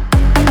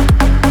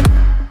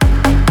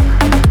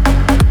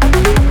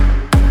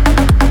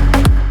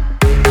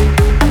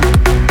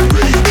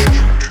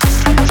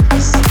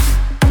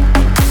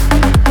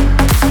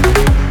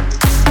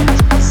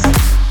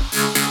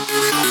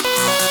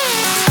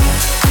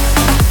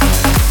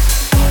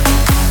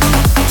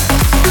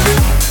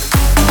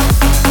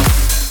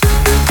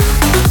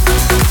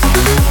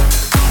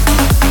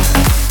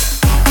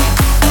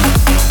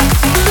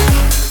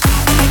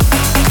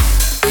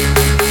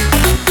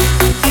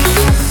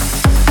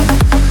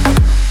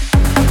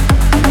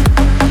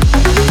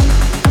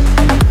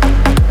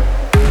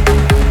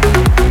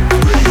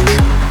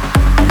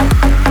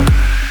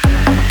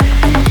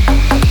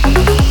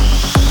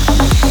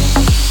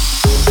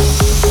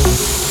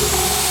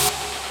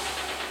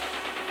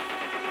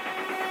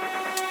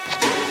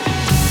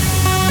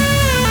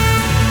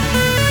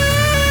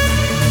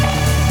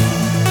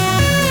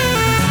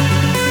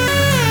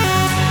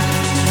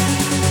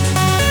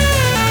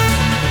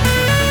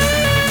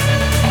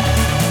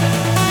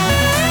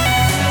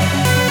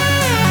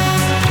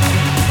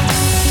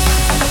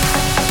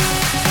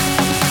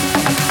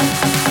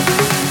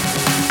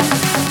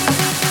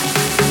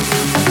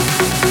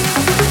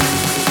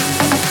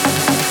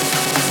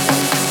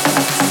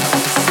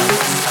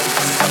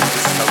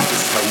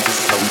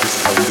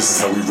 This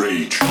is how we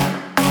rage.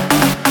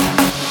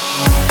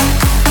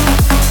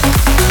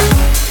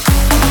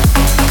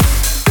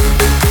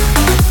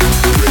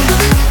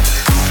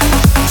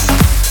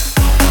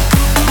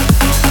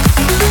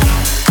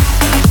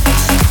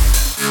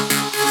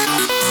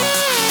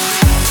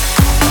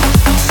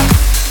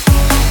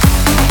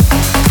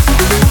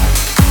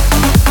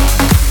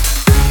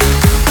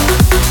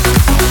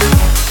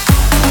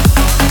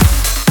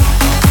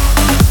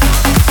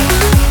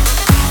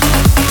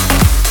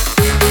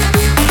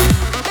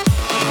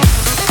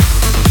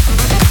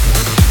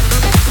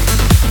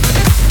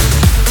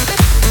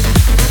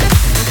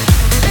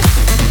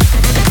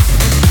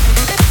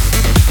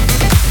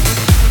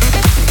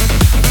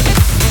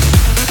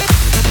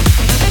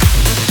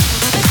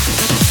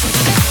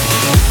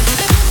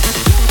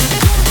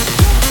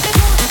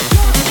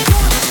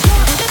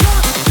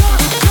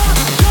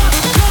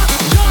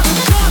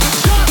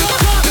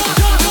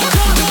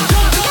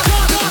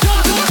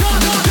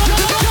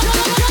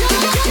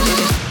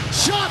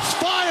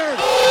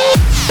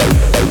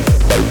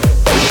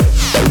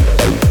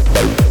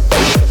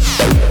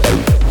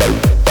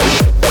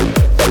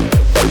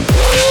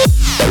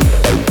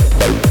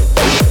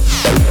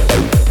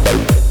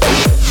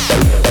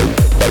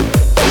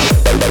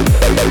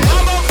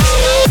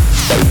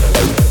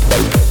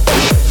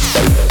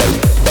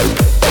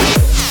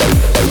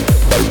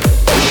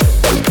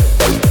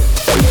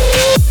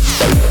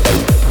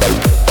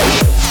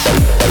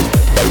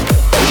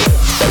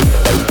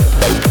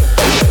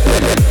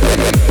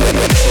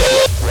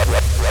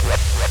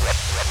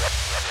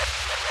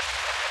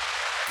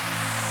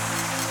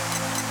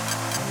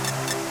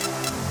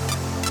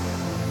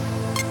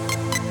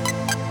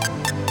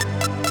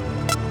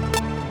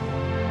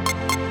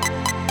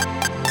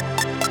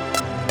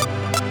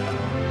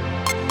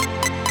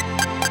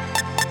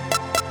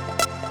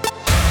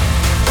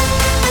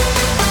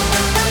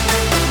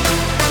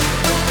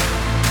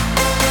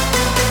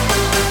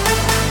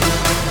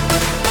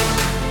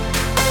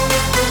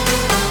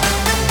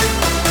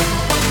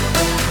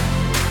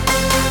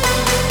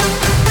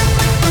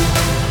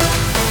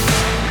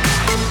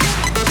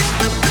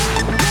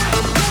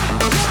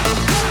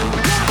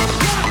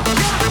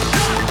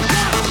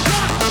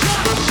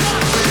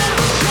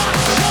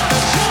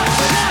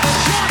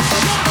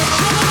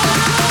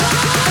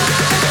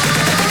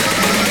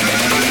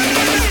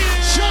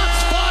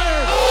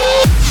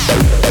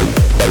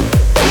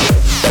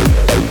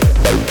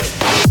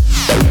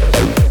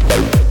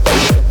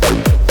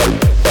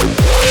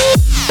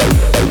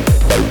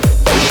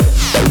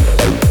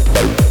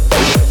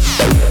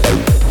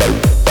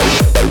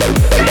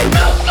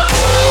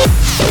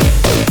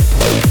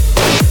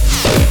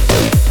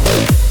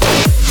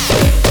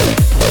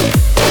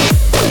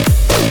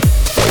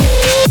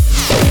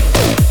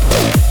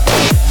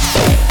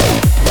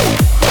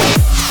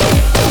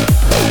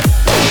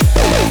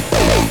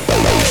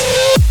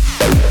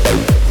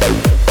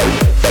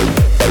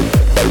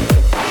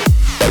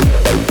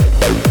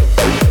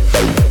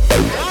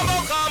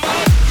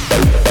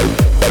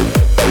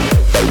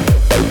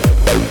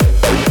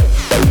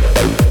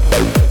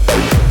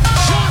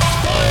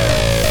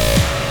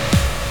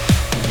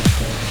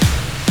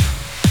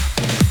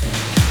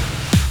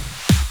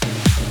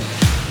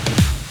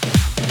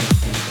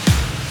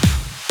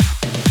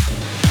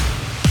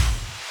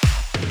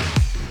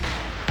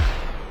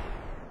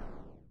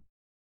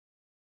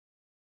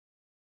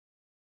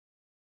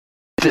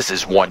 This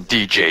is one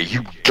DJ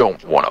you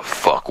don't wanna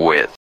fuck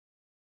with.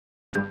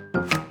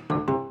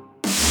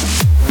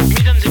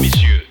 Mesdames et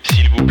messieurs,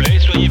 s'il vous plaît,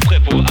 soyez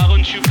prêts pour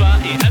Aaron Chupa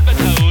et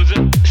Albatraoz.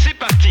 C'est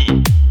parti!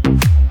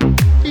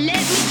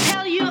 Let me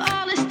tell you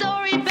all a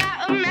story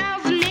about a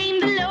mouse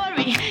named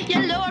Lori.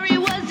 Yeah, Lori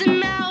was a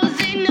mouse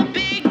in a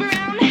big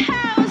brown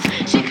house.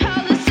 She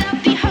called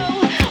herself the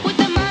hoe with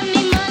the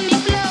money, money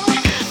flow.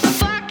 But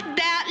fuck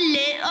that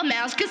little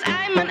mouse, 'cause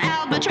I'm an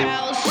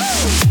albatross.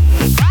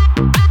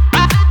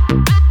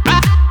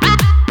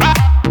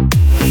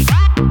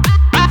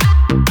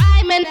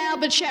 I'm an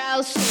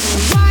albatross.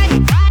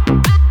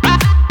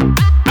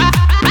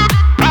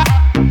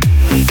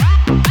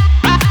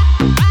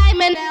 I'm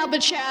an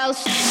albatross.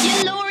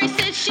 Yeah, Lori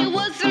said she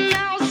was a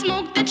mouse.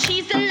 Smoked the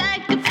cheese and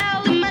like an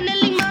owl.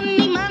 Money,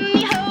 money,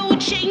 money, ho.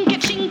 Chinka,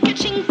 chinka,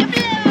 chinka,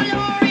 blow.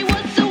 Lori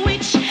was a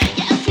witch.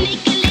 Yeah, a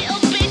sneaky little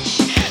bitch.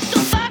 So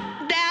fuck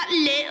that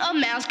little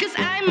mouse, 'cause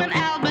I'm an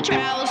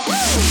albatross.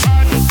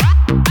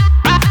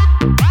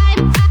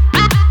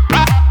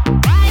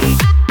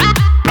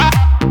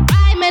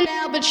 I'm an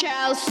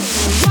albatross.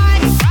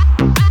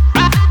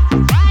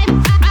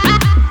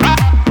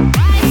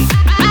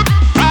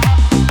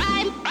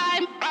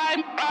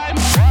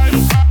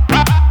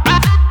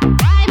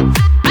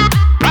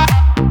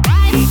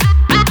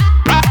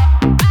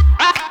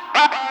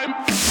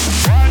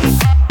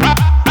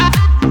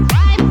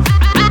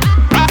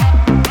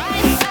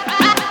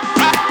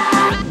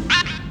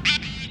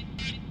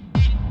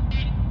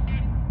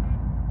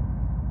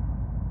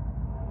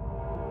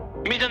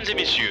 Mesdames et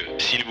messieurs,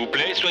 s'il vous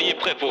plaît, soyez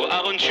prêts pour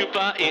Aaron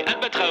Chupa et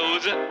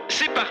Albatraoz.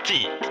 C'est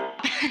parti!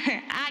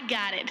 I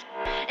got it.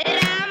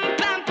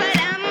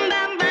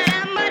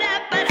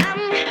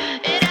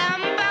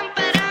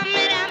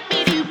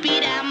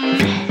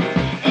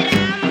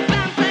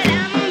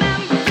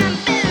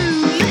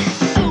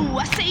 Ooh,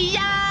 I say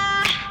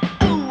yeah.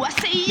 Ooh, I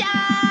say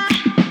yeah.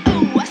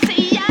 Ooh, I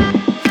say yeah.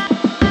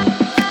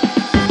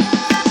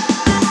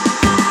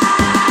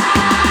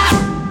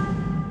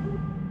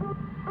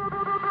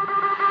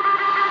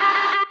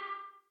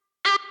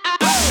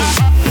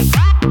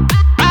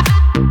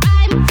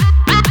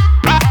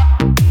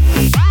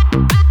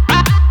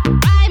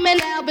 I'm an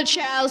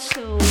albatross.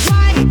 So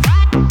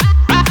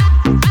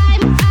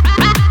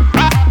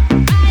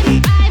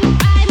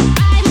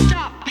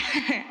stop.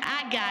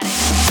 I got it.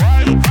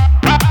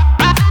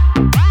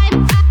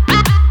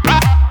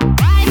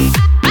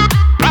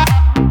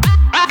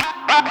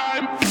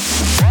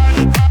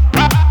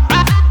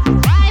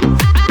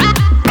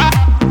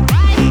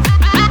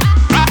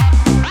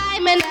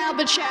 I'm an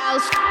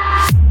albatross.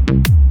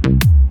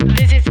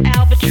 This is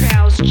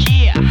albatross.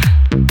 Yeah.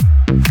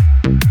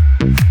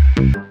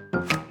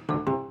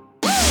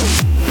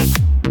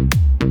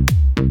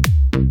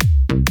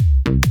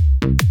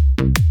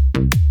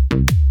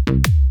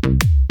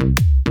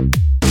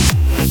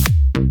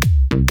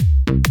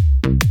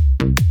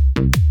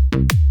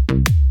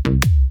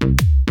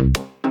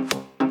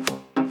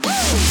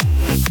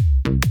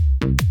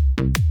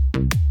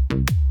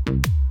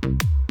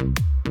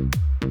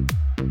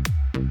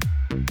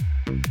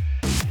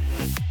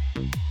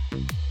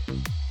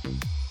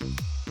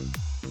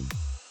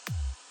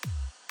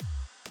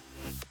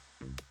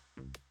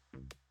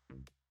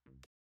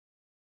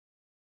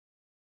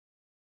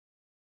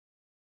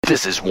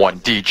 This is one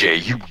DJ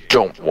you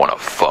don't wanna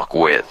fuck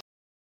with.